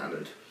 degrees as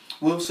standard.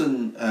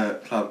 Wilson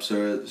clubs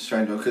are a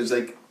strange one because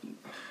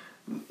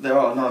there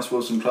are nice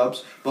Wilson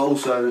clubs, but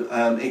also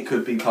it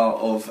could be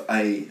part of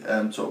a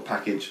sort of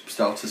package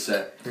starter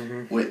set,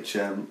 which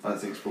I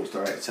think Sports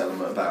Direct sell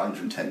them at about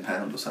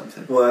 £110 or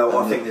something. Well,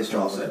 I think this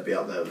driver would be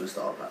up there with the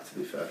start pack, to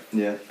be fair.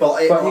 Yeah,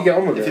 but you get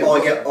on with it. I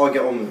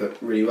get on with it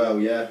really well.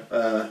 Yeah,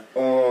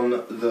 on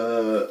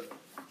the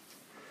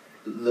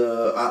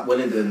at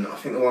Willingdon, I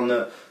think the one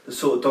that the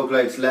sort of dog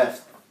legs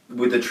left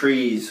with the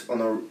trees on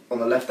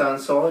the left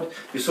hand side,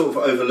 you're sort of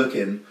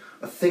overlooking.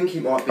 I think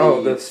it might be...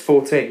 Oh, the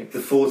 14th. The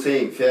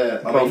 14th,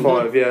 yeah. Par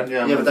 5, yeah.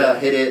 The other day I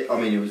hit it,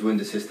 it was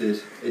wind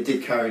assisted. It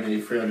did carry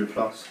nearly 300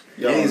 plus.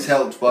 It is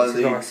helped by if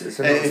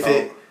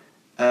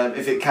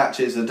it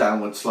catches a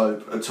downward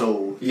slope at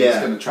all, it's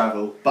going to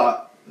travel.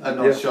 But a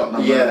nice shot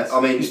nonetheless.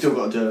 Yeah, you still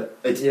got to do it.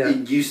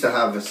 It used to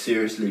have a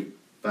seriously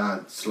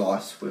bad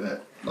slice with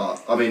it.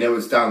 It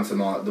was down to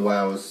the way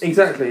I was...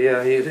 Exactly,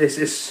 yeah.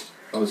 It's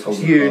I was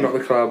holding you, not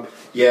the club.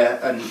 Yeah,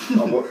 and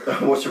I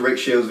watched a Rick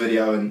Shields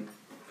video and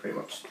pretty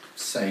much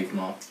saved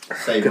my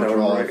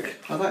drive. Rick.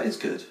 Oh, that is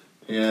good.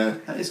 Yeah,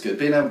 that is good.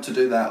 Being able to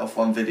do that off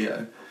one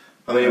video.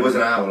 It was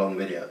an hour-long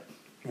video.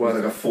 Well,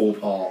 it was like a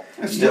 4-part.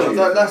 Still,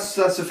 that's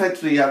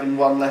effectively having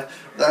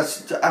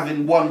that's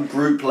having one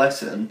group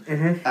lesson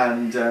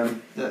and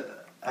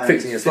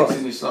fixing your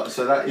slice.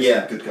 So that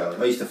is good going.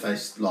 I used to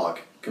face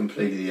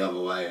completely the other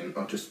way, and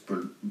I'd just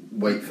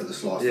wait for the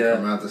slice to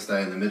come around to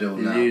stay in the middle.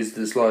 You use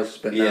the slice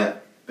bit now. Yeah,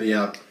 but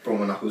I brought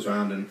my knuckles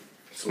round and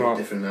sort of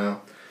different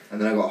now. And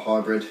then I got a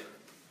hybrid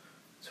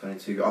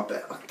 22. I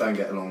don't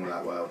get along with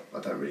that well. I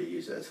don't really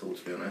use it at all,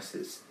 to be honest.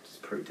 It's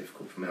pretty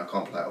difficult for me. I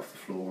can't play it off the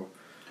floor.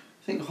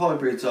 I think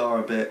hybrids are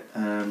a bit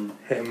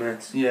hit and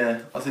miss.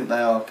 Yeah, I think they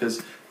are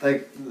because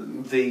the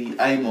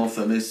aim of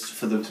them is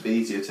for them to be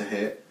easier to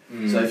hit.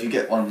 So if you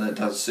get one that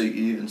does suit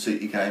you and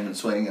suit your game and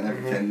swing and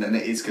everything, then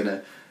it is going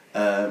to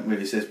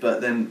really assist.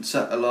 But then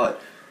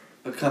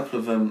a couple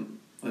of them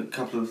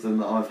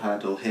that I've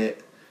had or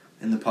hit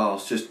in the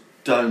past just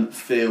don't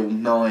feel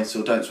nice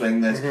or don't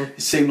swing.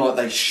 It seemed like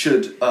they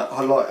should.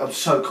 I'm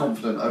so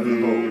confident over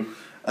the ball,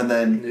 and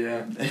then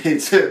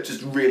it's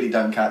just really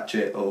don't catch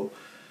it. Or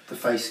the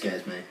face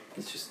scares me.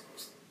 It's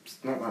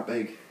not that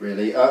big,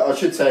 really. I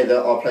should say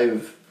that I play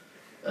with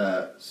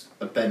a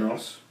Ben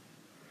Ross.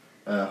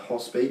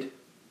 Hot speed.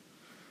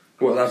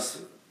 Well, that's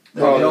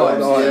the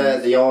irons. Yeah,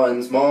 the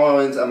irons. My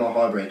irons and my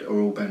hybrid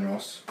are all Ben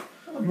Ross.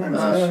 Ben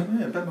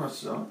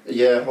Ross is alright.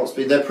 Yeah, hot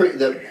speed. They're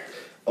pretty. I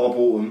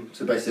bought them.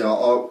 So basically,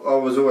 I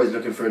was always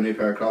looking for a new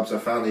pair of clubs. I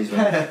found these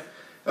ones.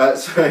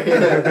 Sorry.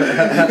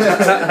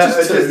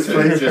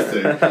 just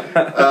two.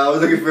 I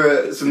was looking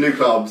for some new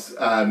clubs,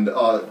 and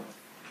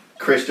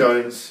Chris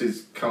Jones,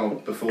 who's come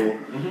up before,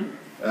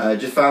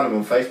 just found them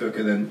on Facebook,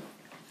 and then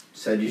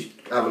said you should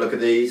have a look at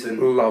these. And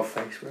love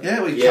Facebook.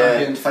 Yeah, we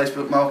championed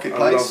Facebook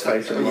Marketplace. I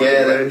love Facebook.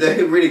 Yeah,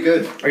 they're really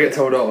good. I get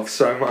told off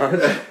so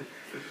much.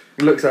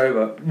 Looks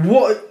over.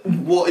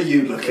 What are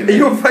you looking at? Are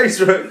you on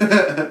Facebook?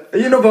 Are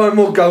you not buying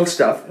more golf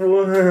stuff?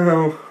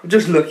 Well,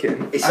 just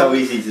looking. It's so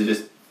easy to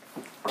just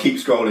keep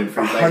scrolling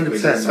through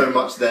Facebook. There's so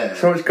much there.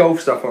 So much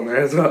golf stuff on there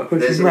as well.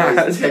 There's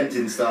always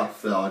tempting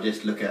stuff that I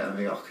just look at and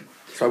think,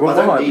 I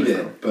don't need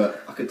it,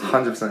 but I could do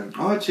 100%.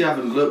 I actually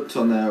haven't looked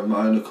on there of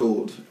my own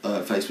accord,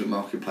 Facebook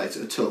Marketplace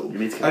at all.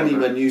 Only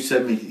when you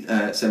send me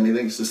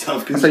links to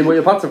stuff. I see where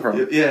you're putting from.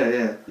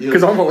 Yeah.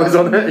 Because I'm always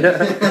on it,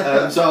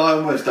 yeah. So I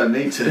almost don't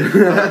need to.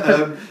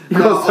 You've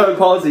got a third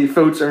party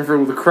filtering through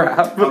all the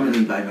crap. I'm an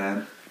eBay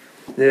man.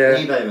 Yeah.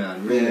 eBay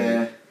man, really?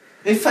 Yeah.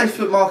 If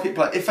Facebook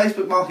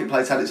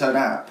Marketplace had its own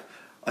app,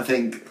 I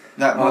think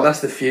that might... Oh, that's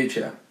the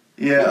future.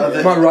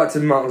 Yeah, might write to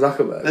Mark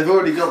Zuckerberg. They've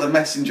already got the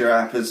Messenger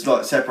app as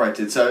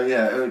separated, so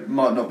it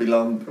might not be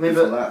long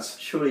before that's...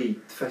 Surely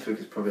Facebook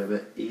is probably a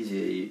bit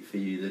easier for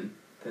you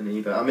than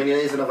eBay. It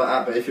is another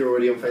app, but if you're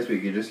already on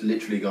Facebook, you just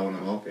literally go on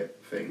the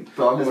market thing.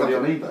 But I'm already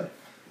on eBay.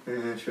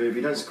 Yeah, true. If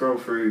you don't scroll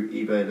through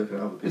eBay looking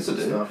at other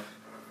people's stuff.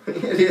 Do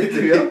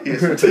you?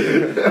 Yes, I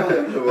do.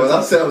 Well,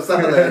 that settles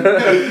that then.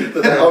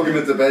 The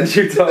argument to bed.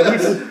 You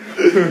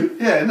don't.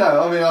 Yeah,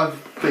 no, I mean, I've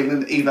been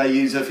an eBay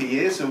user for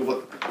years,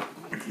 so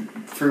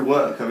through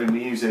work, I mean,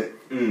 we use it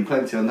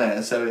plenty on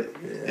there, so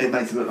it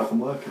makes it look like I'm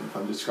working if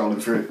I'm just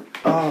scrolling through.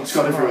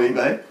 Scrolling through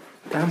eBay.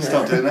 Damn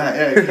Stop doing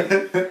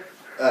that,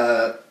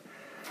 yeah.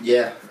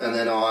 Yeah, and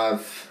then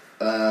I've.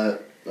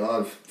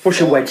 What's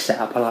your wedge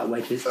setup? I like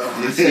wedges.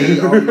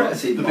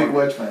 The big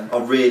wedge man. I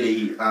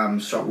really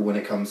struggle when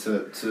it comes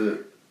to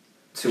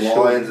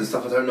irons and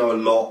stuff. I don't know a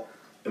lot.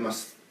 It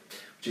must,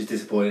 which is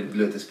disappointing. A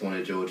little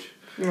disappointed, George.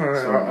 No,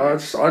 I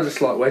just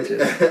like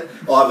wedges. I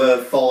have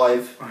a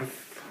 5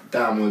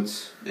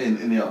 downwards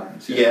in the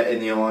irons. Yeah, in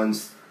the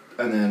irons,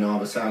 and then I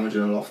have a sandwich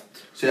and a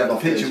loft. So you have a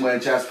pitching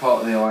wedge as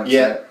part of the irons.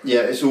 Yeah,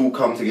 it's all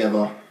come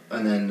together,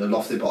 and then the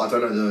lofted. But I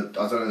don't know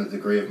the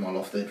degree of my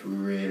lofted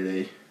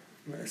really.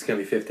 It's going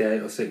to be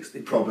 58 or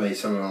 60. Probably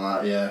something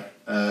like that, yeah.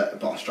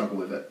 But I struggle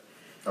with it.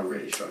 I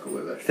really struggle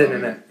with it. Thin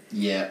in it?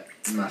 Yeah,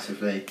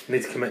 massively. You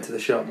need to commit to the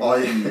shot.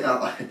 I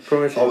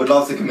would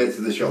love to commit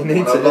to the shot.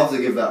 I'd love to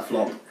give that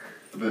flop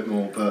a bit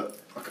more, but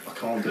I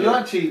can't do it.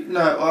 Actually,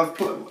 no, I've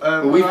put...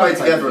 well, we played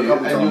together a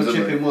couple of times,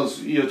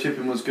 your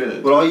chipping was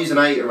good. Well, I use an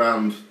 8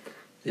 around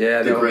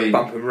the green.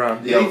 Bump and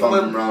run. The old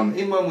bump and run.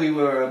 Even when we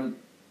were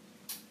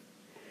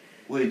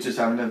just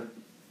having a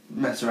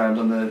mess around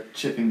on the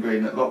chipping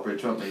green at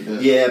Lockbridge, weren't we?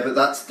 Yeah, but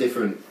that's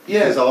different.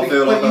 Yeah, because I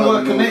feel like you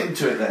weren't committing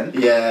to it then.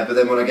 Yeah, but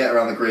then when I get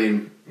around the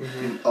green,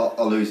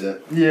 I'll lose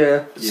it.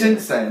 Yeah.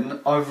 Since then,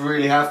 I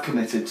really have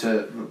committed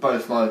to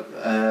both my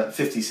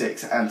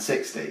 56 and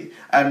 60,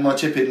 and my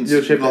chipping's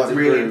like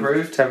really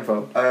improved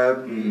tenfold.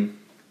 And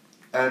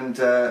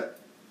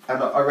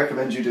I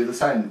recommend you do the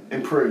same.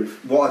 Improve.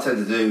 What I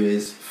tend to do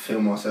is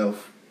film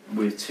myself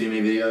with too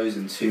many videos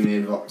and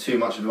too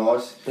much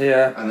advice.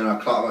 Yeah. And then I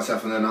clutter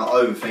myself and then I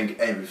overthink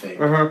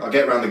everything. I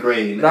get around the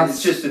green.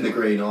 It's just in the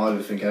green. I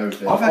overthink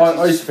everything. I've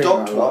actually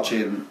stopped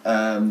watching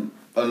a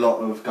lot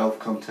of golf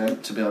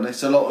content, to be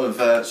honest. A lot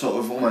of sort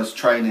of almost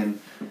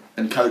training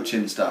and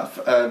coaching stuff.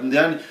 I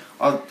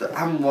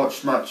haven't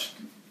watched much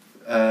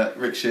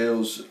Rick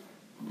Shields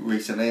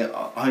recently.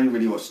 I only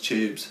really watched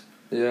Tubes.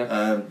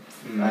 Yeah.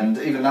 And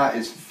even that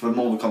is for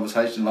more the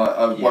conversation. Like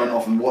I won't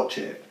often watch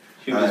it.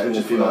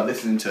 Just be like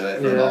listening to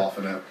it and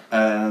laughing at.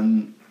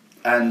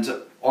 And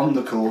on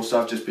the course,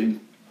 I've just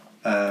been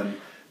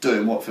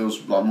doing what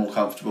feels like more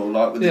comfortable,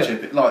 like with the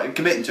chip, like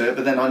committing to it.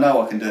 But then I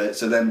know I can do it,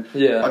 so then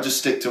I just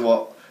stick to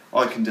what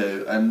I can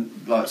do and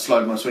like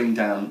slowed my swing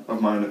down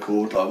of my own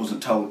accord. Like I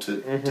wasn't told to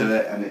do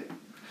it, and it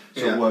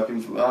sort of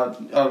working.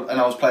 And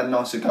I was playing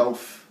nicer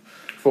golf.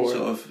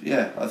 I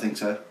think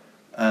so.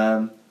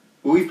 Well,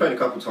 we've played a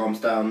couple of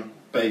times down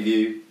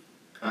Bayview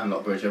and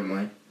Lockbridge, haven't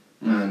we?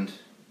 And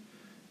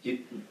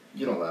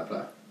you're not that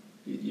player.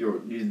 You're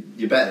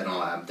better than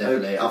I am,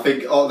 definitely. I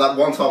think that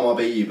one time I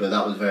beat you, but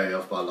that was very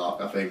off by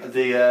luck. I think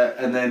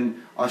and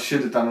then I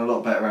should have done a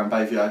lot better around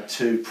Bayview. I had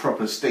 2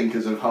 proper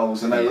stinkers of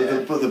holes, and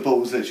the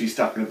ball's literally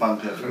stuck in a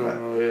bunker everywhere.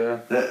 Oh yeah.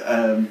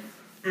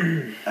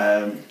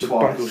 Twice.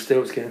 Bungle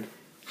steel skin.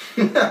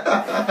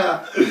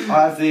 I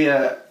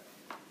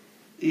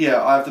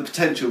have the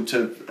potential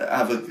to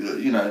have a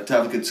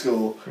good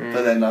score,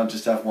 but then I'll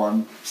just have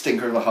one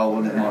stinker of a hole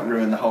and it might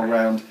ruin the whole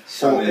round.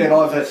 Or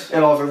it'll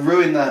either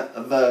ruin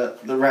the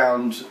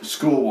round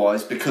score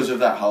wise because of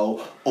that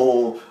hole,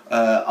 or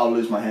I'll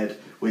lose my head,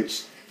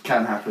 which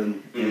can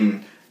happen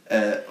in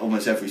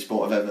almost every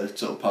sport I've ever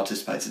sort of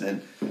participated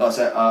in. Like I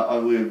said,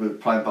 we were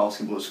playing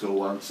basketball at school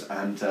once,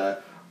 and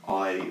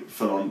I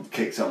full on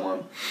kicked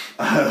someone,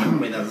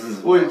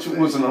 which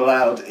wasn't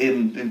allowed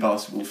in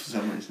basketball for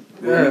some reason.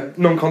 Yeah,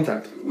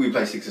 non-contact. We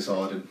play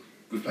 6-a-side and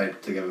we've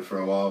played together for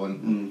a while,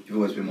 and you've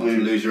always been one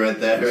to lose your head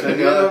there.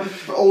 So,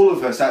 all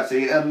of us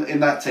actually, in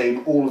that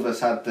team, all of us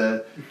had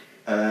the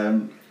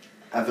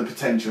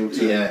potential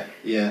to.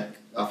 Yeah,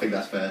 I think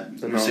that's fair.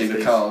 Receive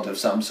a card of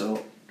some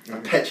sort. A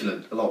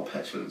lot of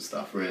petulant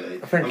stuff, really.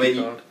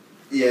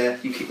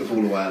 You kick the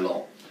ball away a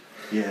lot.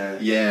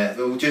 Yeah.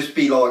 It'll just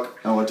be like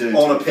I do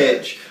on a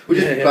pitch. We'll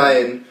just be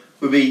playing.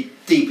 We'll be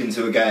deep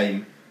into a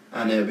game,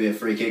 and it'll be a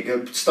free kick.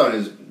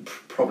 Stoner's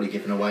probably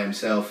giving away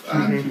himself,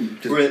 and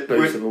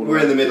we're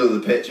in the middle of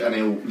the pitch, and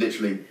he'll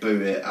literally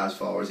boot it as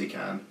far as he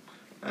can,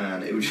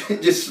 and it will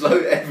just slow.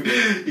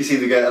 You seem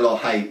to get a lot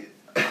of hate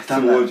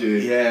towards you.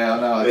 Yeah,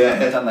 I know.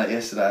 I've done that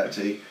yesterday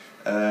actually.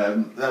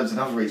 That was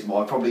another reason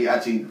why I probably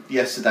actually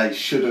yesterday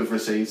should have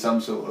received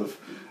some sort of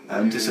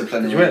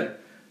disciplinary. Did you win?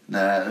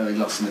 No, he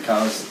lost in the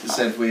cars.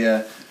 Said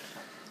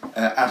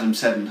Adam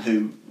Seddon,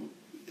 who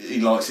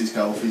he likes his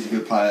golf, he's a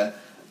good player,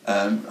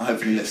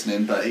 hopefully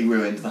listening, but he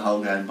ruined the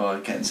whole game by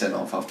getting sent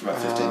off after about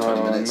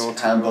 15-20 minutes.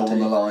 Handball on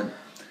the line.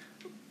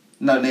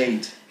 No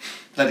need.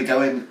 Let it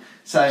go in.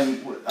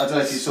 Saying, I don't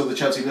know if you saw the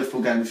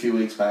Chelsea-Liverpool game a few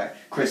weeks back,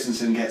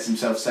 Christensen gets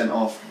himself sent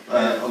off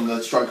on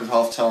the stroke of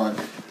half-time.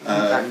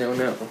 At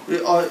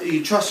 0-0.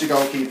 You trust your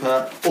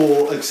goalkeeper,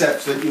 or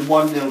accept that you're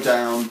 1-0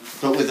 down,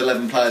 but with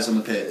 11 players on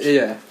the pitch.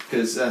 Yeah.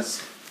 Because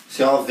that's...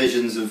 See, I have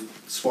visions of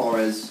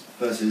Suarez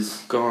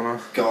versus Garner.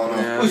 Which I don't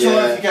know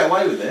if you get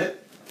away with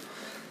it.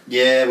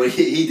 Yeah, well,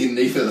 he didn't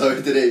either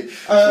though, did he?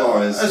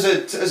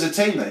 As a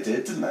team, they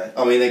did, didn't they?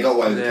 I mean, they got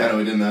away with the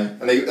penalty, didn't they?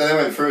 And they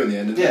went through in the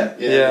end, didn't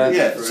they?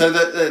 Yeah. So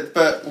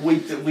but we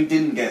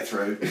didn't get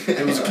through.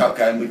 It was a cup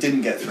game. We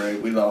didn't get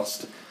through. We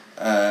lost.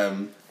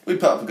 We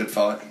put up a good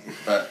fight,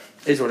 but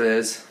is what it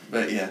is.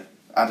 But yeah,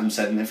 Adam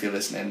said, and if you're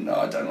listening, no,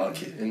 I don't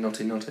like you.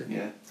 Naughty.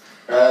 Yeah.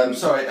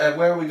 Sorry,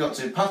 where have we got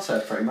to?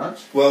 Putter, pretty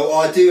much. Well,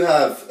 I do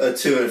have a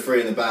 2 and a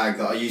 3 in the bag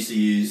that I used to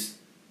use.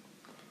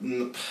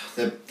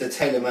 They're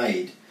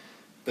tailor-made,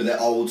 but they're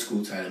old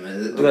school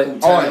tailor-made. They're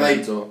called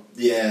tailor-made.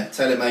 Yeah,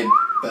 tailor-made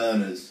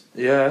burners.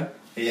 Yeah.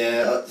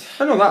 Yeah.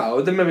 They're not that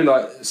old. They're maybe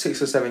like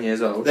 6 or 7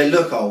 years old. They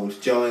look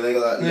old, do you know what I mean? They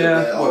got that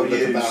little bit old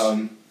look about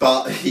them.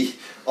 But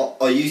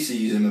I used to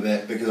use them a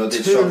bit because I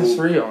did struggle. 2 and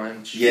 3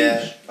 iron.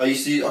 Yeah, I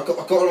used to. I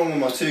got along with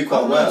my 2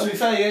 quite well. To be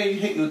fair, yeah, you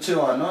hit your 2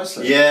 iron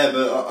nicely. Yeah,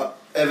 but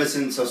ever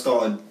since I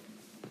started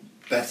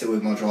better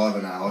with my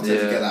driver now, I tend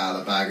to get that out of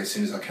the bag as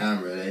soon as I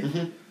can, really.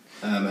 Mm-hmm.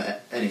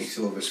 Any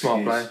sort of excuse.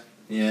 Smart play.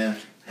 Yeah.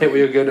 Hit what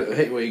you're good at.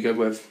 Hit what you're good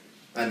with.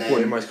 And then what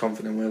you're most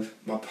confident with.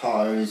 My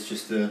putter is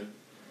just a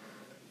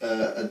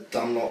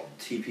Dunlop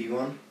TP1. I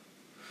mean,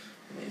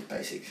 it's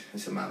basic.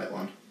 It's a mallet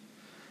one.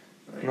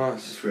 I mean,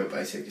 nice. It's real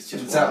basic. It's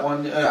just that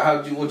one.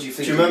 What do you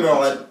think? Do you remember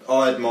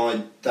I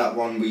had that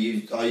one I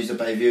used a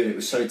Bayview and it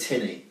was so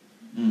tinny.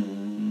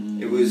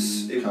 It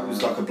was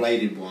like a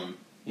bladed one.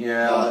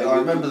 Yeah, I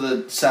remember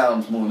the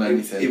sound more than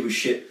anything. It was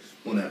shit,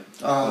 wasn't it?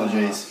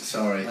 Apologies,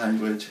 sorry.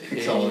 Language.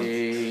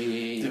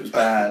 It was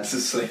bad. It's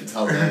a slip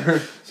on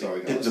there.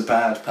 Sorry, guys. It was a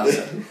bad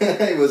putter.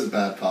 It was a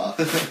bad part.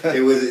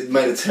 It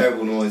made a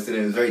terrible noise, didn't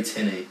it? It was very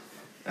tinny.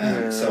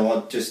 So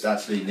I just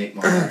actually nicked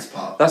my dad's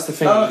part. That's the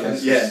thing.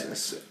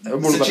 It's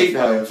a cheap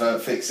way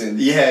of fixing.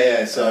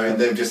 Yeah. So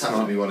there just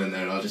happened to be one in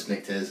there, and I just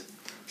nicked his.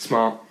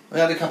 Smart. We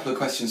had a couple of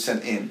questions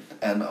sent in,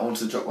 and I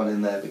wanted to drop one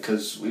in there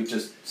because we've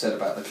just said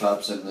about the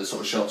clubs and the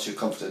sort of shots you're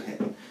confident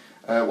hitting.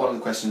 One of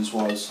the questions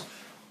was,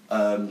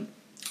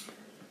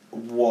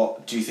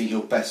 what do you think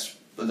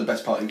the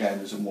best part of your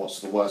game is, and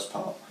what's the worst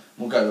part?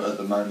 We'll go at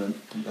the moment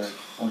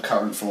on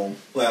current form.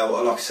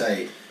 Well, like I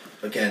say,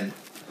 again,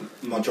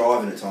 my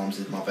driving at times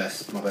is my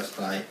best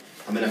play.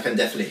 I mean, I can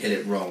definitely hit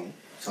it wrong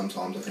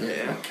sometimes. I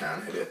think I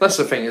can hit it. That's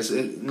the thing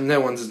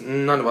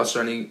none of us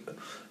are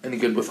any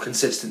good with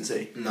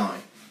consistency. No.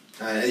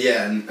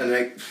 And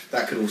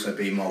that could also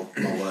be my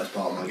worst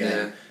part of my game.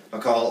 Yeah.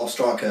 Like I'll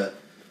strike a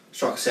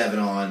 7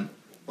 iron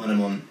when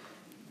I'm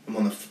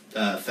on the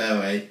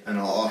fairway, and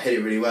I'll hit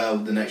it really well.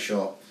 The next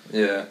shot,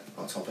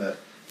 I'll top it.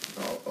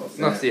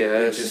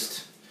 It's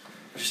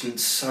just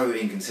so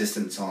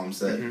inconsistent at times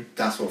that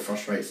that's what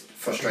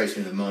frustrates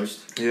me the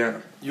most. Yeah,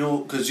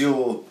 because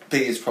your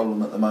biggest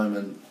problem at the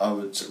moment,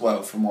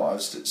 from what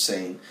I've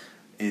seen,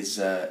 is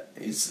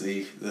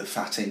the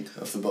fatting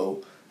of the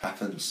ball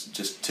happens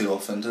just too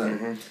often,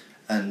 doesn't it?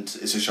 And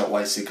it's a shot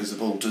wasted because the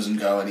ball doesn't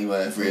go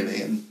anywhere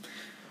really, and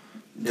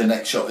the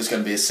next shot is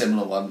going to be a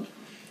similar one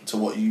to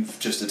what you've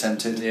just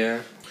attempted.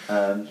 Yeah.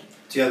 Do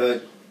you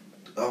ever?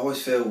 I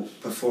always feel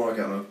before I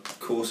get on a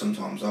course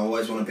sometimes I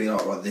always want to be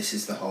like, right, this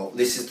is the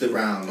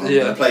round. I'm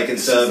going to play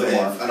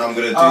conservative and I'm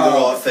going to do the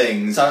right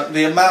things. So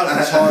the amount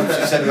of times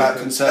you said about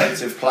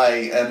conservative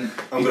play and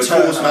I'm going to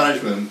course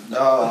management.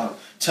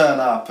 Turn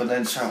up and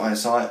then straight away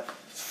it's like,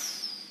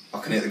 I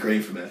can hit the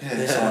green from it. Yeah,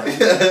 it's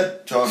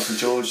like drive for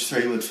George,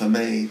 3-wood for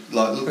me.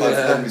 Like look like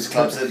the longest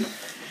clubs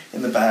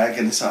in the bag,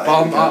 and it's like.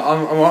 I'm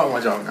right with my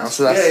job now,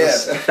 so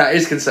that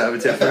is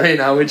conservative for me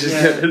now, which is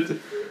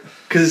good.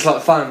 Because it's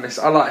like fun.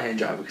 I like hitting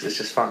driver because it's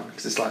just fun.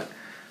 Because it's like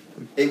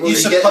you're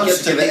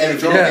supposed to give it every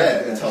drop.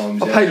 At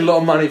times. I paid a lot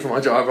of money for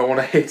my driver. I want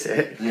to hit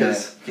it.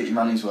 Get your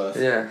money's worth.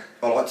 Yeah.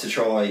 I like to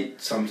try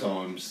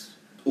sometimes.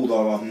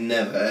 Although I've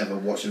never ever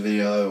watched a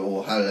video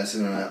or had a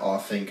lesson on it, I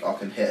think I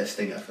can hit a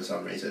stinger for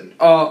some reason.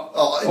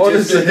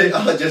 Honestly,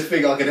 I just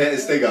think I can hit a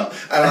stinger,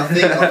 and I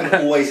think I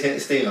can always hit a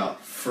stinger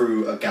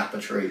through a gap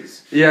of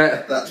trees.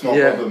 Yeah, that's my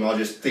problem. I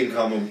just think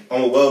I'm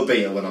a world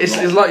beater when I'm. It's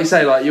like you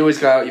say, like you always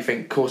go out, you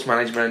think course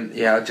management,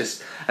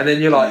 and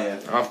then you're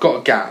like, I've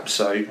got a gap,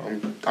 so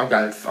I'm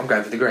going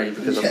for the green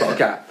because I've got a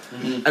gap,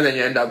 and then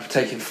you end up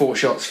taking 4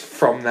 shots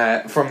from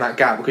that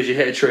gap because you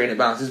hit a tree and it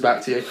bounces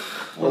back to you.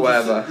 Or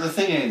whatever. The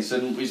thing is,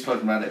 and we've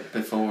spoken about it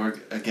before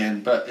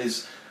again, but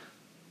it's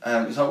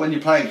like when you're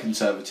playing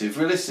conservative,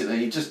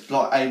 realistically, you just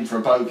like aim for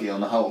a bogey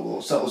on the hole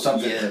or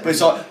something. Yeah. But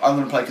it's like, I'm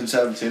going to play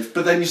conservative,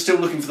 but then you're still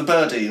looking for the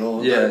birdie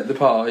or the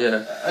par.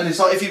 Yeah. And it's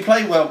like if you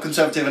play well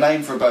conservative and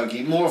aim for a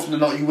bogey, more often than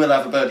not, you will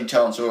have a birdie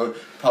chance or a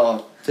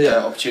par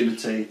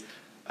opportunity.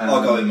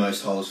 I go in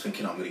most holes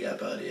thinking I'm going to get a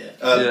birdie.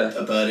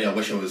 A birdie. I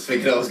wish I was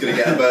thinking I was going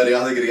to get a birdie. I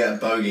think I'm going to get a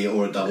bogey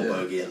or a double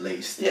bogey at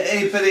least.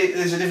 Yeah, but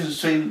there's a difference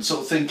between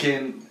sort of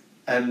thinking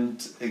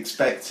and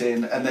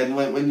expecting, and then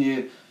when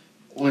you're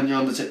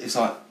on the tip, it's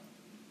like,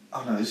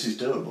 oh no, this is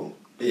doable.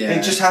 Yeah,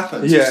 it just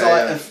happens.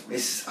 Yeah,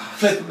 it's like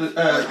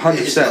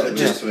 100%.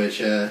 Just switch.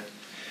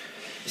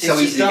 It's so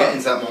easy to get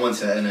into that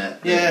mindset, isn't it?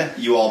 Yeah,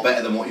 you are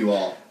better than what you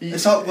are.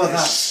 It's like, well,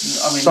 that's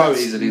so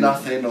easily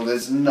nothing, or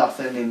there's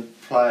nothing in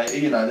play.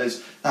 You know,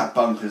 there's that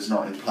bunker's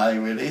not in play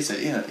really, is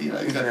it?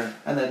 Yeah.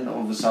 And then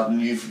all of a sudden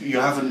you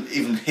haven't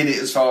even hit it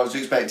as far as you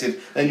expected.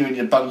 Then you're in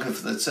your bunker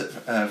for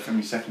from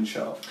your second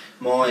shot.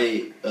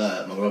 My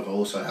brother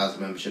also has a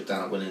membership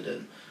down at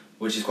Willingdon,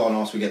 which is quite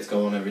nice. We get to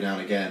go on every now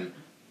and again.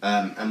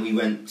 And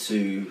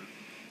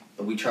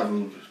we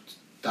travelled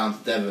down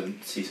to Devon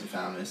to see some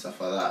family and stuff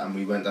like that, and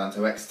we went down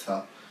to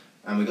Exeter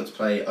and we got to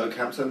play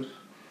Oakhampton,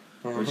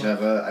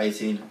 whichever,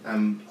 18. I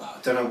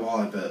don't know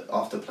why, but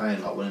after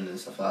playing like Willingdon and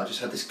stuff like that, I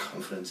just had this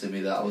confidence in me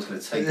that I was going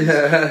to take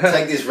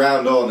this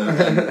round on,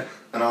 and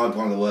I had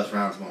one of the worst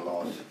rounds of my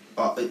life.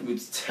 It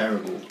was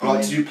terrible.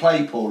 Did you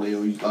play poorly,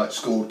 or you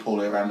scored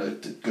poorly around a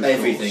good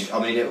everything?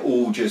 course? I mean, it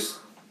all just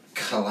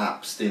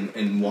collapsed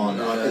in one.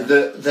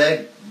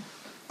 Yeah.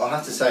 I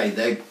have to say,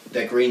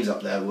 their greens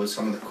up there were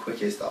some of the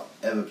quickest I've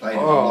ever played.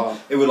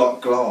 It was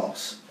like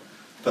glass,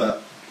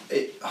 but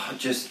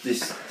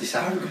this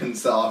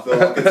arrogance that I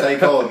thought I could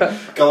take on,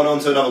 going on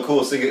to another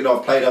course, thinking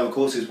I've played other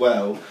courses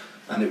well,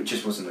 and it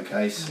just wasn't the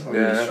case. I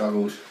really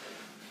struggled.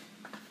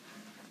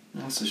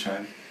 That's a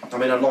shame. I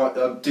mean,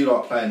 I do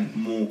like playing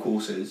more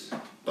courses,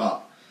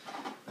 but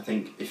I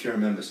think if you're a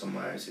member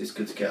somewhere, it's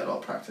good to get a lot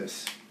of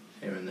practice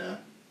here and there.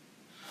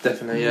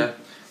 Definitely, yeah.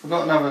 I've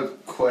got another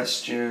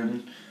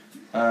question,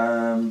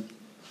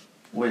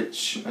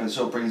 which sort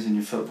of brings in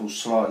your football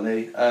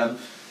slightly.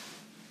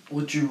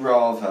 Would you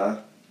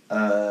rather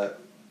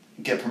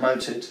get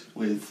promoted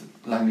with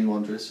Langley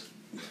Wanderers?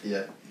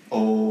 Yeah.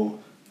 Or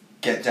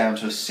get down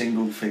to a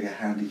single-figure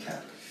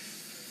handicap?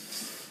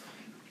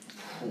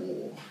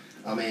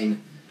 I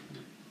mean,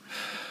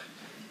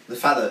 the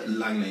fact that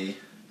Langley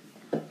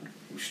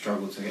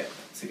struggled to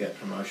get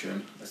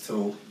promotion at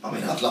all. I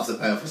mean, I'd love to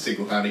pay off a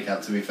single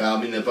handicap, to be fair.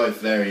 I mean, they're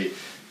both very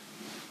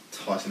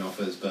enticing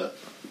offers, but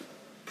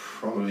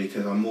probably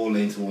because I'm more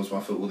leaning towards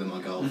my football than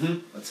my golf,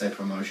 I'd say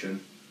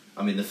promotion.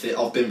 I mean,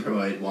 I've been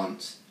promoted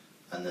once,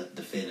 and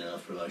the feeling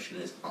of promotion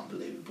is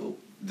unbelievable.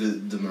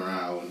 The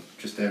morale and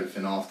just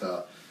everything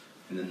after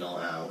in the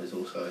night out is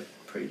also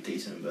pretty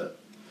decent, but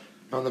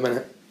not at the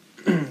minute.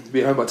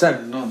 Be home by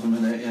 10. Not at the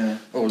minute, yeah.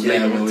 Or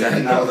later by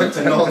 10. Not at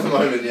the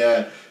moment,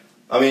 yeah.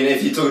 I mean,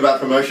 if you talk about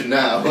promotion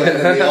now, and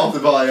then the after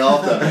party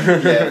after,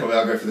 probably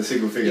I'll go for the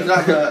single figure. You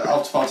could have an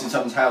after party in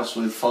someone's house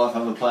with 5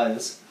 other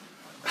players.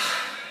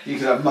 You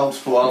could have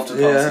multiple after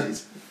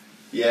parties.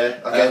 Yeah,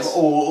 I guess.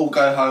 Or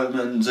go home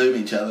and Zoom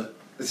each other.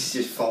 This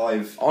is just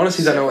 5.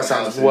 Honestly, don't know what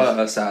sounds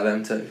worse out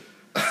of them two.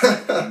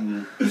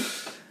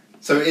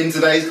 So in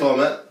today's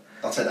climate,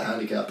 I'll take the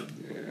handicap.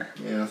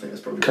 Yeah, I think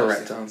that's probably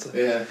correct answer.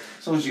 Yeah,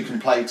 as long as you can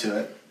play to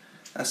it.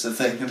 That's the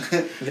thing.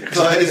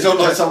 It's not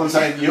like someone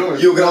saying you're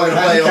going to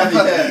play off.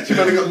 Yeah. You've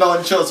only got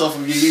 9 shots off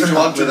of your usual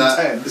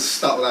 110.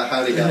 Stuck with that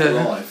handicap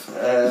alive.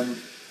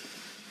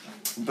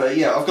 But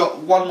yeah, I've got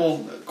one more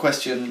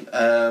question,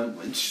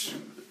 which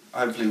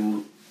hopefully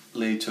will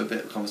lead to a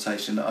bit of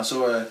conversation. I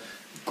saw a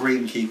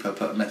greenkeeper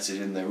put a message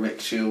in the Rick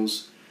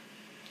Shields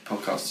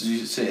podcast. Did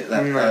you see it?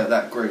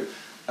 That group.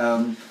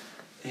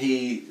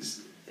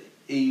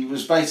 He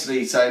was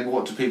basically saying,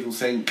 what do people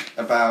think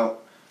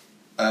about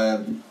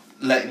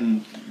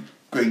letting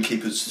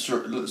greenkeepers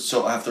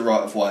sort of have the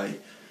right of way,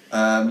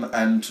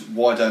 and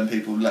why don't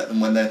people let them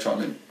when they're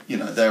trying to,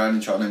 they're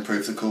only trying to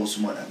improve the course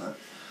and whatever.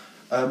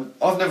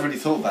 I've never really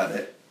thought about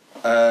it.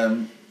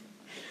 I've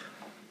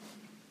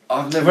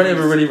only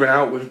ever really run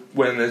out with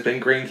when there's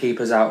been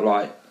greenkeepers out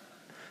like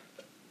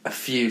a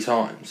few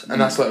times,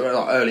 and that's like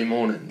early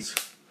mornings,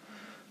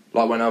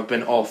 like when I've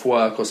been off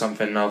work or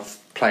something and I've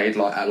played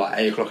like at like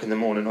 8 o'clock in the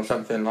morning or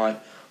something, like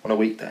on a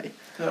weekday.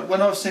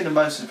 When I've seen them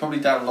most, it's probably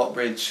down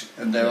Lockbridge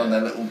and they're on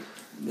their little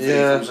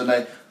vehicles,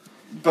 and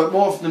but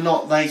more often than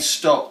not they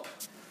stop.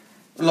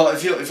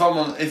 Like if I'm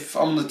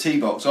on the tee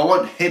box, I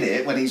won't hit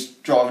it when he's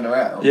driving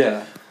around.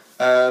 Yeah.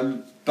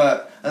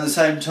 But at the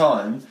same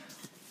time,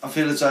 I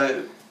feel as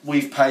though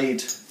we've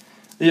paid.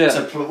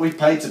 Yeah. We've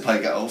paid to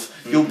play golf.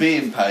 Mm-hmm. You're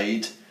being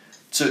paid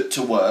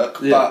to work,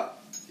 but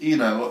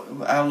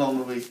how long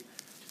will we?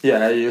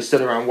 Yeah, you're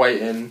still around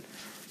waiting.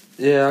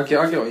 Yeah, I get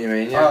what you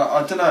mean. Yeah.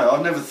 I don't know.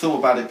 I've never thought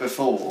about it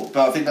before,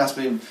 but I think that's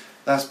been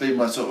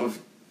my sort of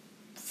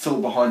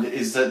thought behind it,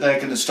 is that they're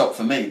going to stop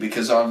for me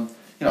because I'm.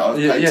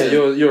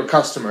 You're a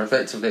customer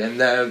effectively, and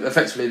they're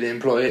effectively the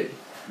employee.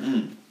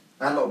 Mm.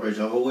 At Lockbridge,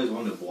 I've always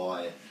wondered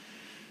why.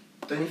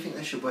 Don't you think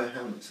they should wear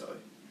helmets though?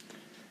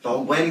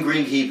 Like when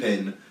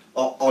greenkeeping,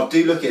 I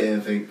do look at it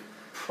and think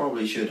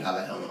probably should have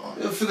a helmet on.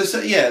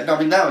 I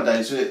mean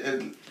nowadays,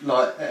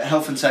 like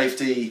health and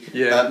safety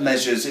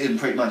measures in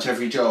pretty much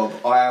every job.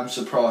 I am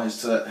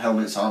surprised that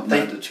helmets aren't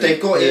mandatory.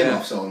 They've got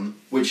earmuffs on,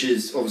 which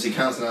is obviously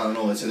cancelling out the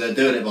noise, so they're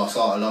doing it by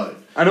sight alone.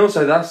 And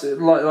also, that's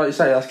like you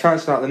say, that's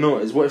cancelling out the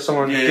noise. What if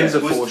someone gives a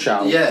poor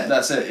shout? Yeah,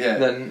 that's it. Yeah.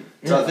 Then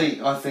so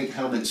I think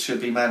helmets should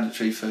be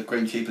mandatory for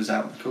greenkeepers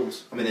out on the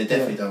course. I mean, they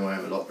definitely don't wear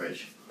them at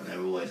Lockbridge, and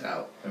they're always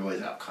out. They're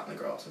always out cutting the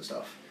grass and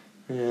stuff.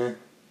 Yeah.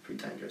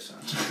 Pretty dangerous.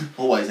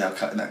 Always out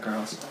cutting that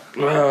grass.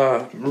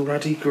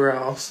 Ruddy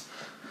grass.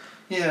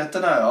 Yeah, I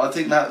don't know. I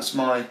think that's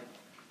my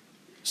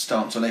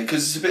stance on it,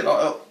 because it's a bit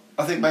like,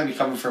 I think maybe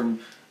coming from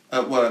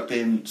at work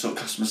being sort of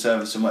customer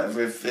service and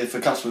whatever. If a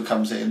customer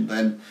comes in,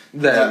 then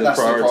that's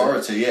the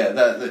priority.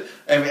 Yeah,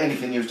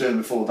 anything you was doing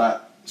before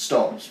that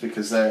stops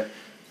because they've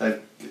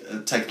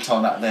taken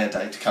time out of their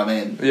day to come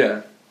in.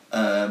 Yeah.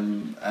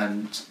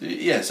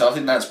 So I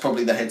think that's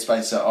probably the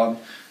headspace that I'm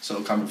sort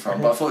of coming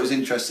from. But I thought it was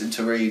interesting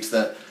to read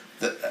that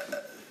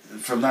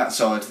from that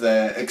side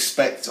they're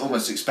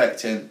almost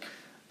expecting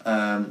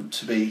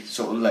to be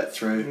sort of let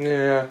through.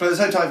 Yeah. But at the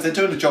same time, if they're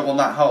doing a job on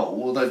that hole,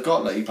 well, they've got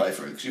to let you play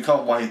through because you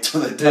can't wait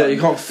till they're done. Yeah,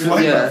 you can't.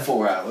 wait about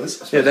 4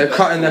 hours. Yeah, they're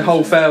cutting their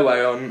whole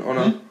fairway on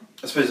a.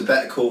 I suppose a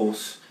better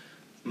course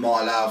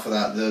might allow for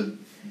that.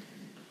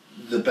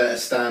 The better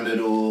standard,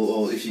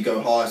 or if you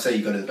go higher, say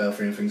you go to the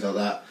Belfry and things like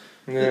that.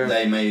 Yeah.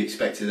 They may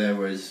expect it there,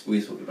 whereas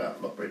we're talking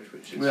about Lockbridge,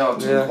 which is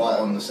quite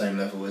on the same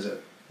level, is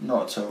it?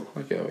 Not at all.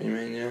 I get what you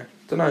mean, yeah.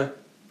 Don't know.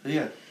 But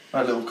yeah, I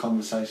had a little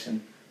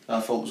conversation that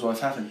I thought was worth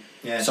having.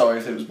 Yeah. Sorry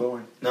if it was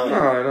boring. No,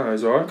 it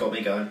was alright. Got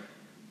me going.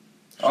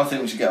 I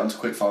think we should get on to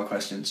quickfire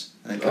questions.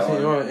 I think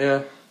you're right,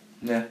 yeah.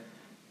 Yeah.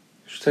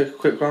 Should take a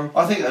quick one?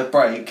 I think a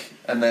break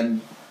and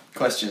then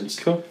questions.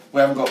 Cool.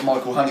 We haven't got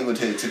Michael Honeywood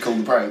here to call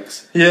the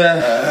breaks. Yeah.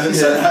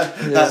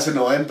 That's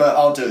annoying, but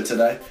I'll do it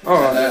today.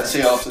 Alright. See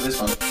you after this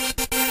one.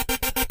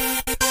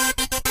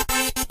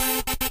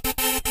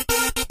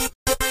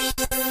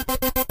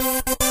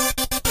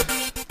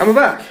 And we're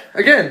back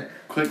again.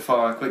 Quick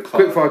fire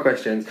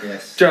questions.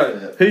 Yes.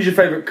 Joe, who's your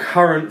favourite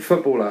current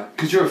footballer?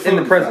 Because you're a in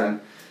the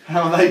present. Fan.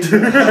 How are they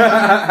doing?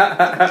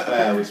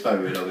 Well, we spoke.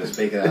 We're not going to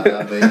speak about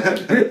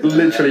that. But,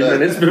 literally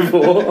minutes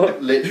before.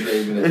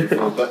 Literally minutes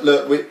before. But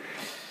look,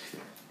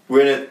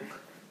 we're in a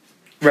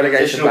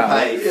relegation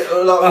battle.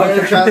 We're in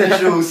a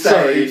transitional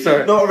stage.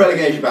 Sorry. Not a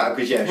relegation battle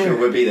because sure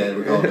we'll be there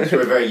regardless.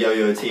 We're a very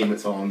yo-yo team at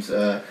times.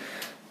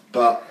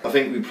 But I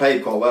think we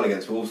played quite well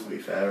against Wolves, to be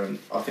fair, and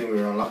I think we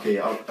were unlucky.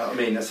 I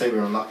say we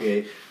were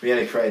unlucky. We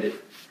only created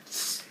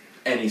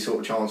any sort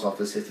of chance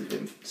after the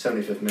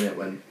 75th minute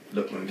when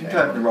Lookman came. You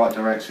played in the right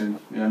direction.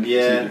 You only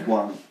conceded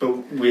one.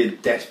 But we're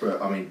desperate.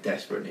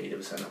 Desperate need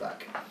of a centre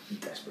back.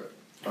 Desperate.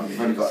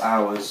 We've only got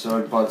hours,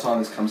 so by the time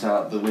this comes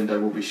out, the window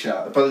will be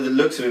shut. By the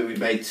looks of it, we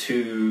made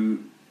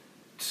 2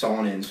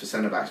 signings for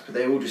centre backs, but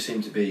they all just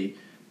seem to be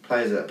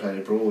players that played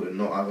abroad and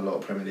not have a lot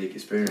of Premier League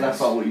experience. That's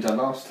like what you done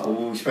last time.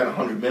 Well, we spent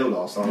 100 mil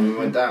last time and we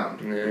went down,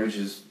 which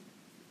is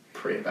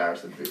pretty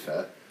embarrassing to be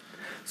fair.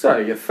 So,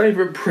 your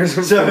favourite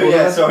present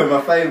footballer?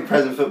 My favourite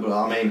present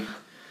footballer,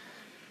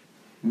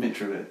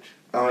 Mitrovic.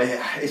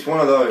 It's one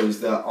of those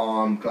that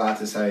I'm glad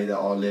to say that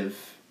I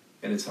live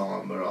in a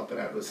time where I've been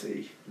able to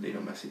see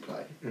Lionel Messi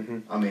play.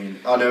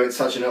 Mm-hmm. I know it's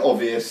such an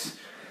obvious,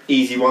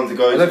 easy one to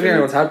go to. I don't think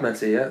anyone's had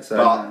Messi yet, so...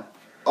 But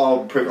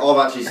I've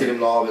actually seen him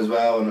live as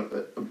well, and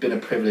it's been a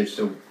privilege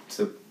to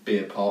be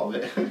a part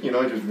of it.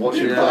 Just watch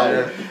him play.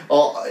 Yeah.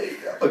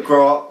 I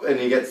grow up and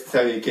you get to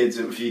tell your kids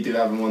that if you do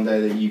have him one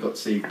day that you got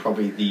to see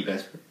probably the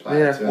best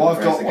player to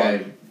I've got the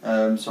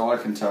game, so I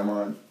can tell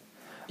mine.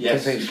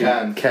 Yes, I think she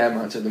can care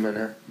much at the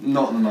minute.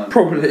 Not at the moment.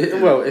 Probably,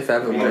 well, if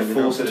ever. You're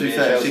forced to be a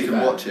Chelsea she can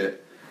watch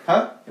it.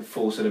 Huh? You're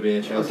forced to be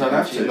a Chelsea I don't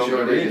have to. She's not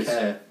going to really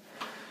care.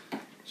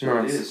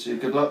 Sure it is.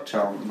 Good luck,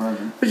 child, at the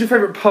moment. Who's your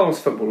favourite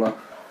past footballer?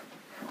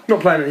 Not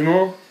playing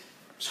anymore.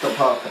 Scott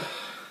Parker.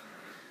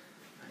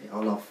 I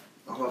love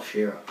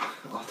Shearer.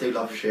 I do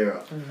love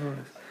Shearer.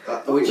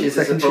 Which is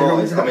a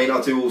surprise.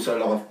 I do also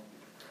love...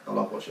 I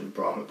love watching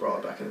Brian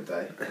McBride back in the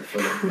day.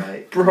 Fulham,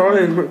 mate.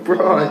 Brian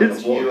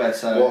McBride.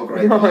 What a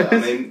great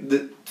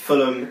player.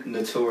 Fulham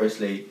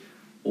notoriously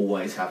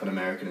always have an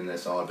American in their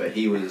side, but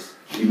he was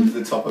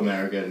the top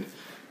American.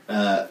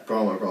 Brian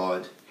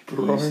McBride. He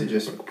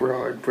used to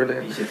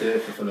brilliant. He used to do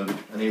it for Fulham,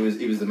 and he was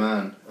the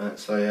man. I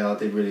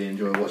did really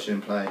enjoy watching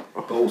him play.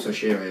 But also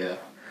Shearer,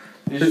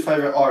 Who's your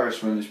favourite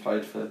Irishman who's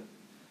played for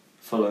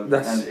Fulham?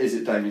 And is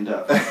it Damien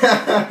Duff? I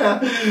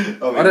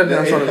don't think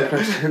that's one of the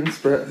questions,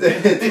 but...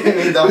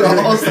 Damien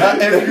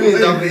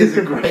Duff is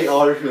a great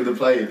Irishman to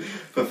play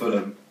for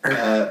Fulham.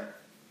 Baird,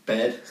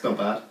 it's not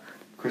bad.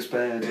 Chris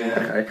Baird. Yeah.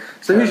 Okay.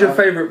 So who's your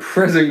favourite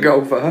present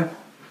golfer?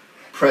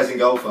 Present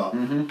golfer?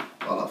 Mm-hmm.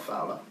 I love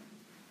Fowler.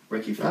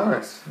 Ricky Fowler.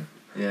 Nice.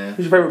 Yeah.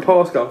 Who's your favourite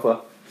past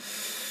golfer?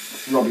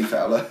 Robbie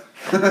Fowler.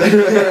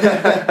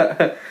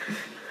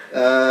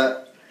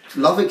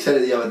 Lovick said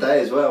it the other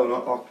day as well, and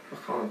I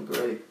can't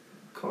agree.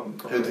 Who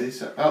did he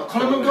say?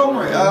 Colin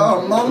Montgomery.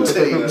 Oh, Monty.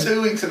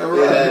 2 weeks in a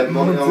row. Yeah, I'm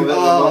a bit of a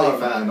Monty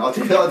fan. I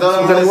don't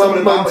know. There's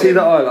only one Monty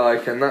that I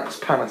like, and that's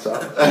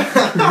Panasar.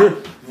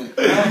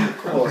 Of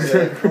course,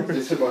 yeah.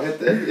 Just hit my head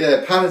there.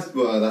 Yeah, Panasar.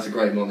 Well, that's a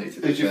great Monty.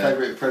 Who's your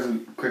favourite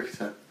present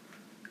cricketer?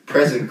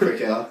 Present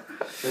cricketer?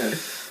 Yeah.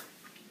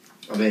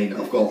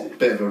 I've got a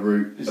bit of a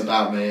root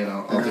about me, and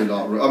I do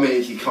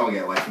like. You can't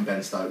get away from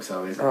Ben Stokes,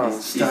 though. He's the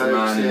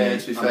man. Yeah,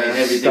 to be fair.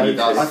 Everything Stokes. He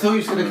does. I thought he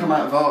was going to come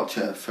out of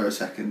Archer for a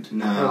second.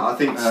 No, I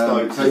think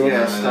Stokes. I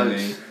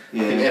think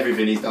Yeah.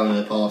 everything he's done in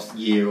the past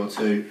year or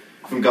two,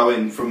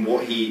 from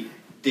what he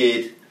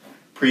did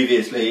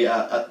previously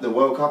at the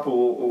World Cup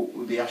or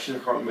the Ashes, I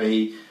can't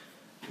remember.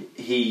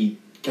 He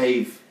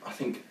gave, I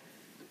think,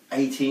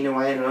 18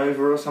 away and an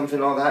over or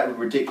something like that. It was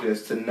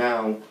ridiculous. To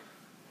now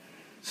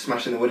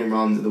smashing the winning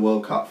runs at the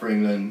World Cup for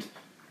England,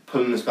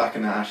 pulling us back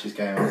in that Ashes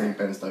game. I think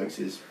Ben Stokes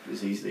is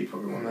easily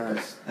probably one of the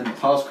best. And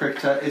past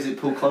cricketer, is it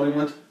Paul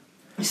Collingwood?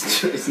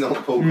 It's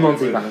not Paul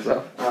Monty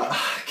Collingwood.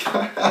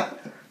 I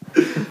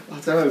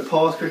don't know,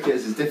 past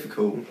cricketers is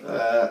difficult.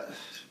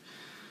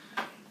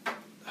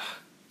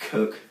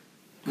 Cook.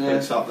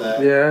 Cook's up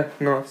there. Yeah,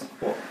 nice.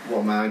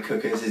 What man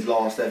Cook is, his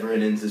last ever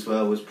innings as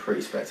well was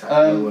pretty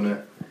spectacular, wasn't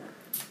it?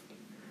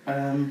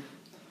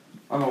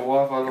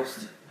 Why have I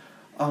lost?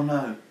 Oh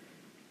no.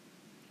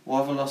 Why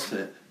have I lost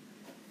it?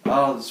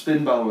 Oh, the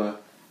spin bowler.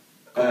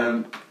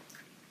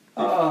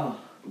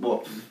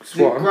 What?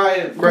 Swan.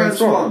 Graham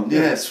Swan.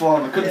 Yeah,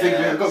 Swan. I couldn't think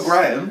of it. I've got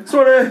Graham.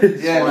 Swan.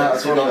 Yeah, no, I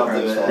Swan.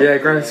 Yeah,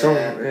 Graham Swan.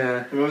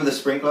 Yeah. Remember the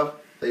sprinkler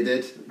they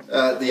did?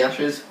 The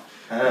Ashes?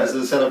 So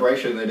the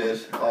celebration they did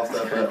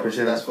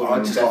after. That's what I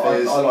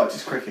liked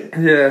his cricket.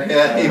 Yeah.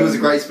 Yeah, he was a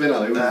great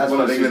spinner. He was that's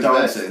one of England's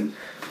best.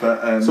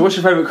 But, so what's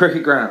your favourite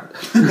cricket ground?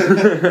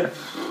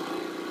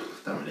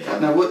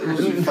 Now, what's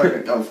your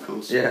favourite golf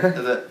course?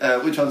 Yeah.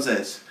 Which one's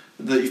this?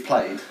 That you've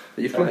played?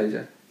 That you've played,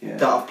 yeah.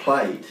 That I've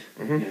played?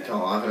 Mm-hmm. Yeah.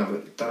 Oh, I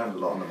don't have a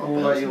lot on the All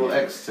like your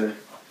Exeter.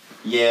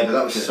 Yeah, but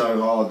that was so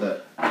hard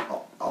that...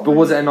 But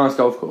was it a nice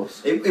golf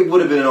course? It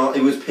would have been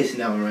it was pissing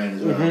down the rain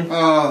as well. Mm-hmm.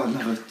 Oh,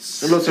 no.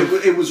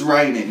 It was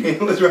raining.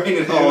 It was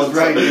raining hard.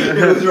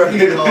 It was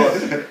raining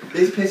hard.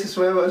 These piss of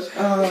swear words?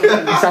 Oh,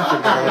 it's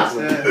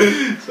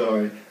happened.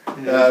 Sorry.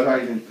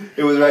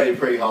 It was raining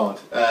pretty hard.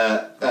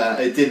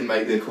 It didn't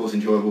make the course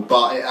enjoyable,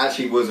 but it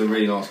actually was a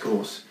really nice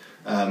course.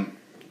 And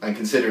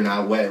considering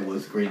how wet it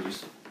was, the green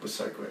was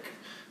so quick.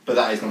 But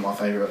that is not my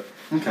favourite.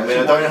 Okay, I mean,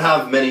 I don't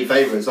have many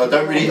favourites. I've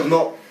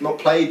not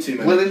played too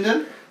many.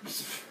 Willingdon?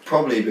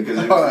 Probably because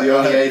it was the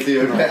only 18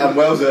 and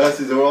Wellshurst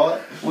is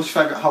alright. What's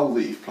your favourite hole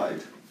that you've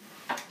played?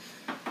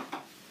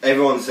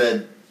 Everyone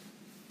said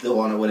the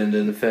one at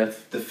Willingdon,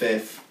 the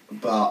fifth,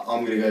 but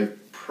I'm gonna go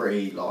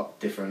pretty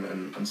different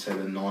and say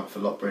the 9th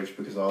at Lockbridge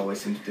because I always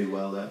seem to do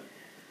well there.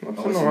 I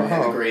always seem to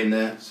hit the green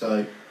there,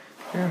 so.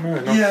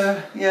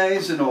 Yeah,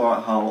 it's an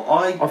alright hole.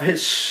 I've hit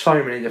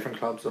so many different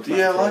clubs. I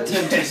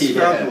tend to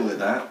struggle with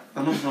that.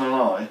 I'm not gonna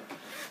lie.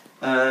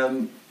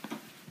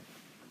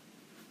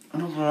 I'm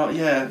not gonna lie.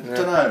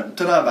 Don't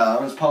know about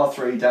that. It's par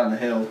 3 down the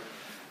hill.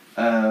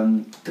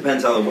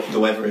 Depends how the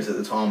weather is at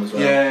the time as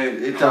well. Yeah,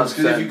 it does.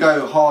 Because if you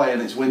go high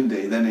and it's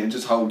windy, then it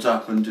just holds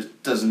up and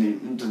just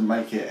doesn't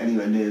make it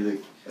anywhere near the.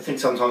 I think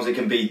sometimes it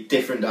can be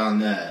different down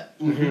there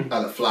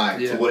at the flag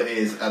to what it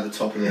is at the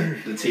top of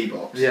the tee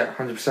box. Yeah,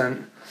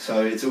 100%.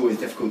 So it's always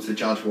difficult to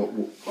judge what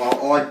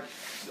I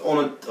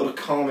on a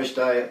calmish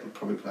day I'd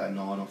probably play a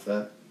 9 off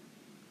there.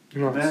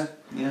 Nice.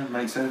 Yeah,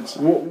 makes sense.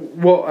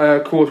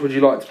 What course would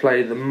you like to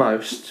play the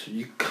most?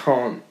 You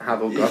can't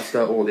have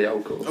Augusta or the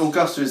old course.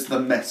 Augusta is the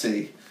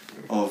Messi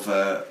of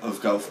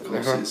golf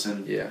courses,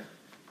 and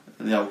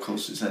the old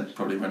course is then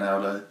probably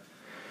Ronaldo.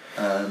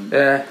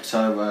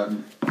 So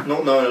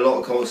not knowing a lot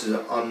of courses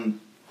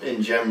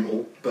in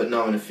general, but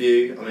knowing a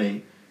few. I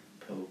mean,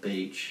 Pebble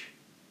Beach,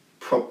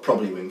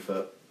 probably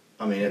Wingfoot.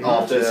 I mean,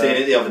 after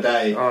seeing it the other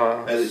day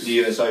at the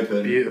US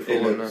Open, beautiful,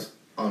 it looks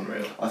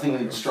unreal. I think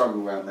you'd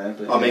struggle around there.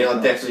 But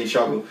I'd definitely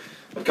struggle.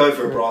 I'd go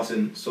for a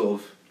Brighton sort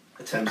of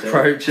attempt.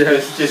 Approach,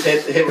 just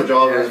hit my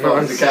driver as far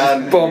as I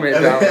can. Bomb it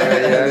down there,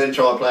 and then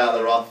try and play out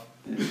the rough.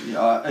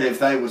 If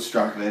they were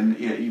struggling,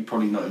 you're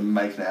probably not even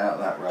making it out of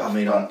that rough. I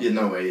mean, you're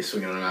no way you're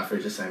swinging on an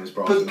average the same as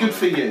Brighton. But good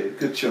for you.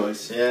 Good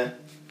choice. Yeah.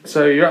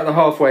 So you're at the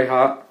halfway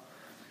hut.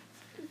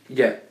 You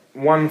get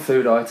one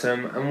food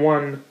item and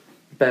one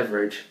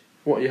beverage.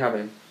 What are you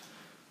having?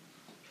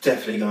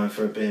 Definitely going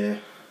for a beer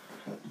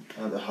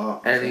at the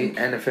hut.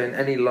 Anything,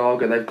 any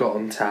lager they've got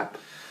on tap.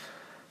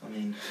 I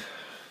mean,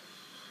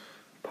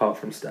 apart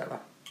from Stella.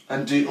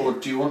 And do you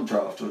want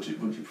draft or would you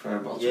prefer a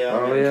bottle? Yeah,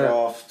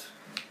 draft.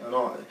 And do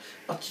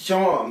you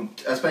know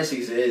what? As basic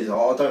as it is,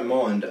 I don't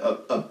mind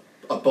a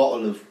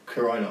bottle of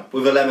Corona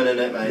with a lemon in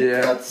it, mate.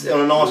 Yeah. That's on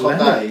a nice hot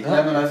day.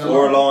 Lemon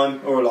or a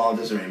lime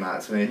doesn't really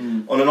matter to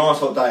me. On a nice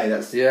hot day,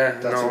 that's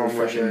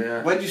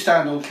refreshing. Where do you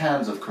stand on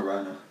cans of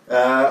Corona?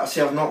 See,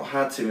 I've not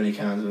had too many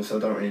cans of them, so I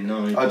don't really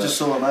know. I just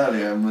saw them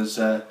earlier and was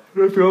it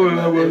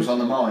was on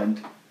the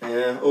mind.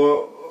 Yeah,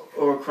 or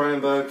a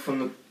Kronenberg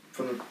from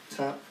the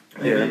tap.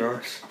 Maybe. Yeah,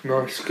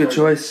 nice, good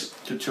choice.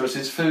 Good choice.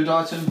 Is food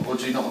item or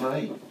do you not want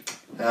to eat?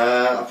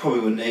 I probably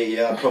wouldn't eat.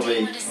 Yeah,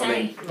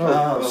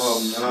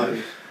 no.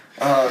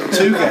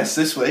 2 guests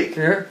this week.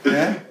 Yeah.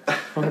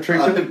 I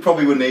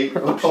probably wouldn't eat.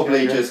 I'd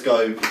probably just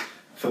go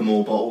for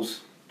more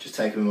bottles. Just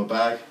take them in my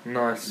bag.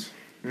 Nice.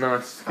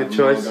 Good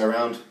choice. Go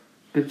around.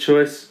 Good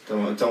choice.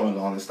 Don't want to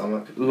lie in the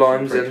stomach.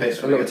 Limes in a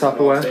little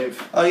Tupperware.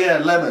 Oh yeah,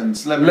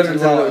 lemons in a little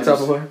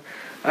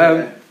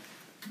Tupperware.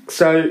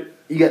 So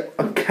you get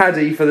a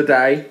caddy for the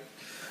day.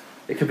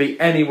 It could be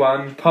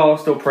anyone,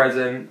 past or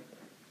present.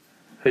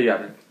 Who you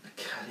having? A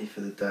caddy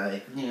for the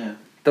day. Yeah.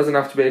 Doesn't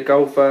have to be a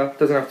golfer.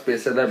 Doesn't have to be a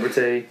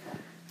celebrity.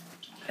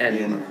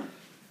 Anyone. Yeah.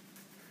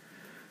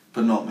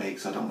 But not me,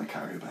 because I don't want to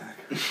carry a bag.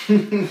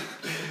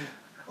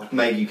 I'd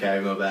make you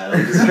carry my bag.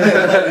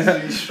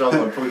 I'm just strong.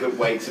 I'd probably put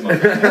weights in my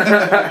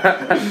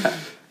bag.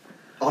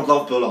 I'd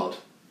love Bullard.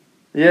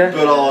 Yeah.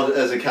 Bullard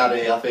as a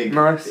caddy, I think.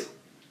 Nice.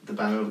 The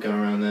banner going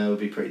around there would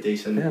be pretty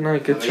decent. Yeah, no,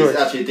 good choice. He's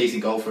actually a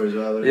decent golfer as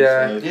well.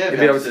 Yeah, so. Yeah, he'd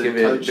be able to give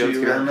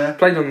it.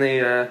 Played on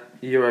the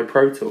Euro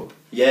Pro Tour.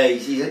 Yeah,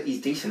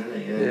 he's decent,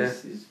 isn't he? Yeah.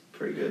 He's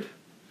pretty good.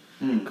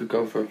 Good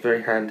golfer,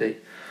 very handy.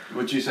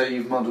 Would you say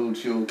you've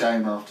modelled your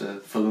game after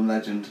Fulham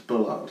legend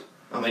Bullard?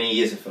 I mean,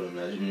 he is a Fulham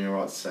legend, you're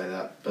right to say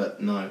that.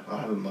 But no, I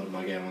haven't modelled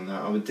my game on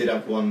that. I did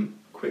have one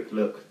quick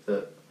look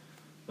that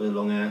with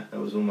long hair that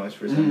was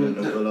almost resemblant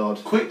of Bullard.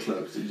 Quick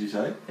look, did you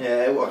say?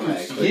 Yeah, it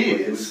was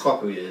years. It was a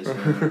couple of years.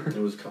 It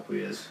was a couple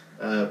of years.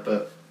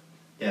 But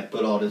yeah,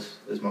 Bullard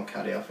as my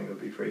caddy, I think would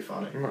be pretty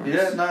funny. Nice.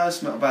 Yeah, no,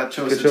 that's not a bad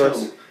choice at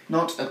all.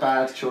 Not a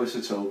bad choice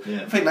at all.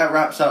 Yeah. I think that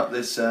wraps up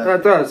this.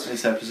 That does.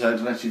 This episode.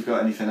 Unless you've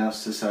got anything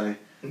else to say.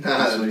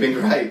 Nah, it's been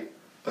great.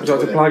 Would you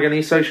like to plug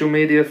any social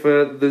media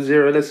for the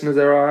 0 listeners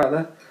there are out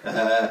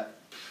there?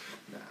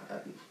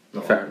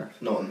 Fair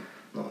enough. Not on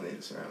the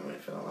Instagram or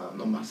anything like that. I'm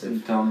not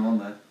massive. Down on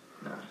there.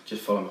 Nah,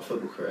 just follow my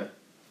football career.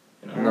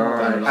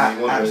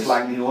 At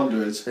Langley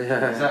Wanderers.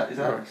 Yeah.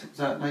 Does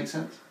that make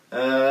sense?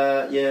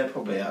 Yeah,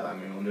 probably at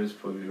Langley Wanderers,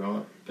 probably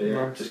right. But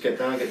yeah, just get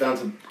down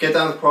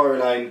to Priory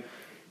Lane.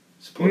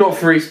 Not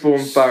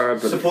Freespawn Borough,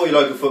 but support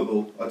your local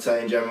football. I'd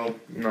say in general.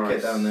 Nice.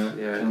 Get down there.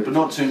 Yeah, but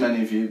not too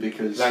many of you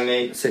because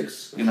Langley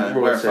 6.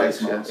 Wear a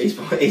face mask.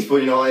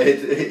 Eastbourne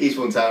United,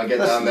 Eastbourne Town. Get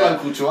down there.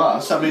 That's local to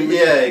us. I mean,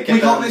 we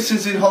got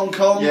listeners in Hong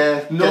Kong,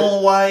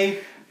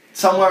 Norway,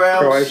 somewhere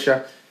else,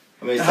 Croatia.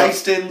 I mean,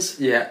 Hastings.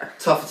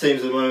 Tougher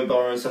teams at the moment,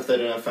 Borough and stuff. They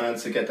don't have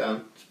fans, so get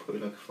down. Support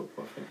your local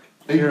football. I think.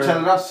 Are you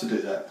telling us to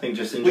do that? I think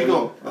just in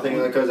general. I think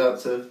that goes out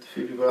to a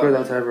few people. Goes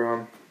out to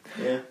everyone.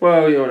 Yeah.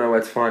 Well, you all know where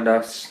to find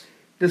us.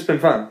 This has been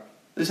fun.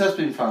 This has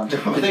been fun.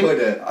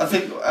 I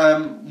think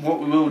what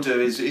we will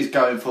do is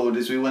going forward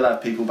is we will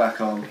have people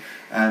back on,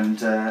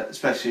 and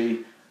especially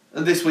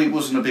this week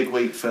wasn't a big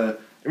week for.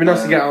 It'd be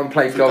nice to get out and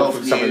play golf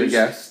with some of the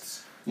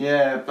guests.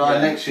 Yeah, but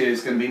next year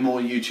is going to be more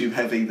YouTube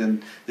heavy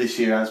than this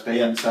year has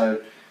been. Yeah.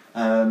 So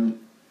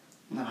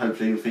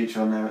hopefully you'll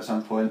feature on there at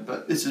some point.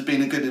 But this has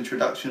been a good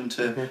introduction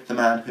to the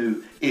man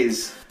who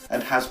is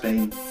and has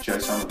been Joe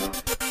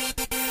Summerbell.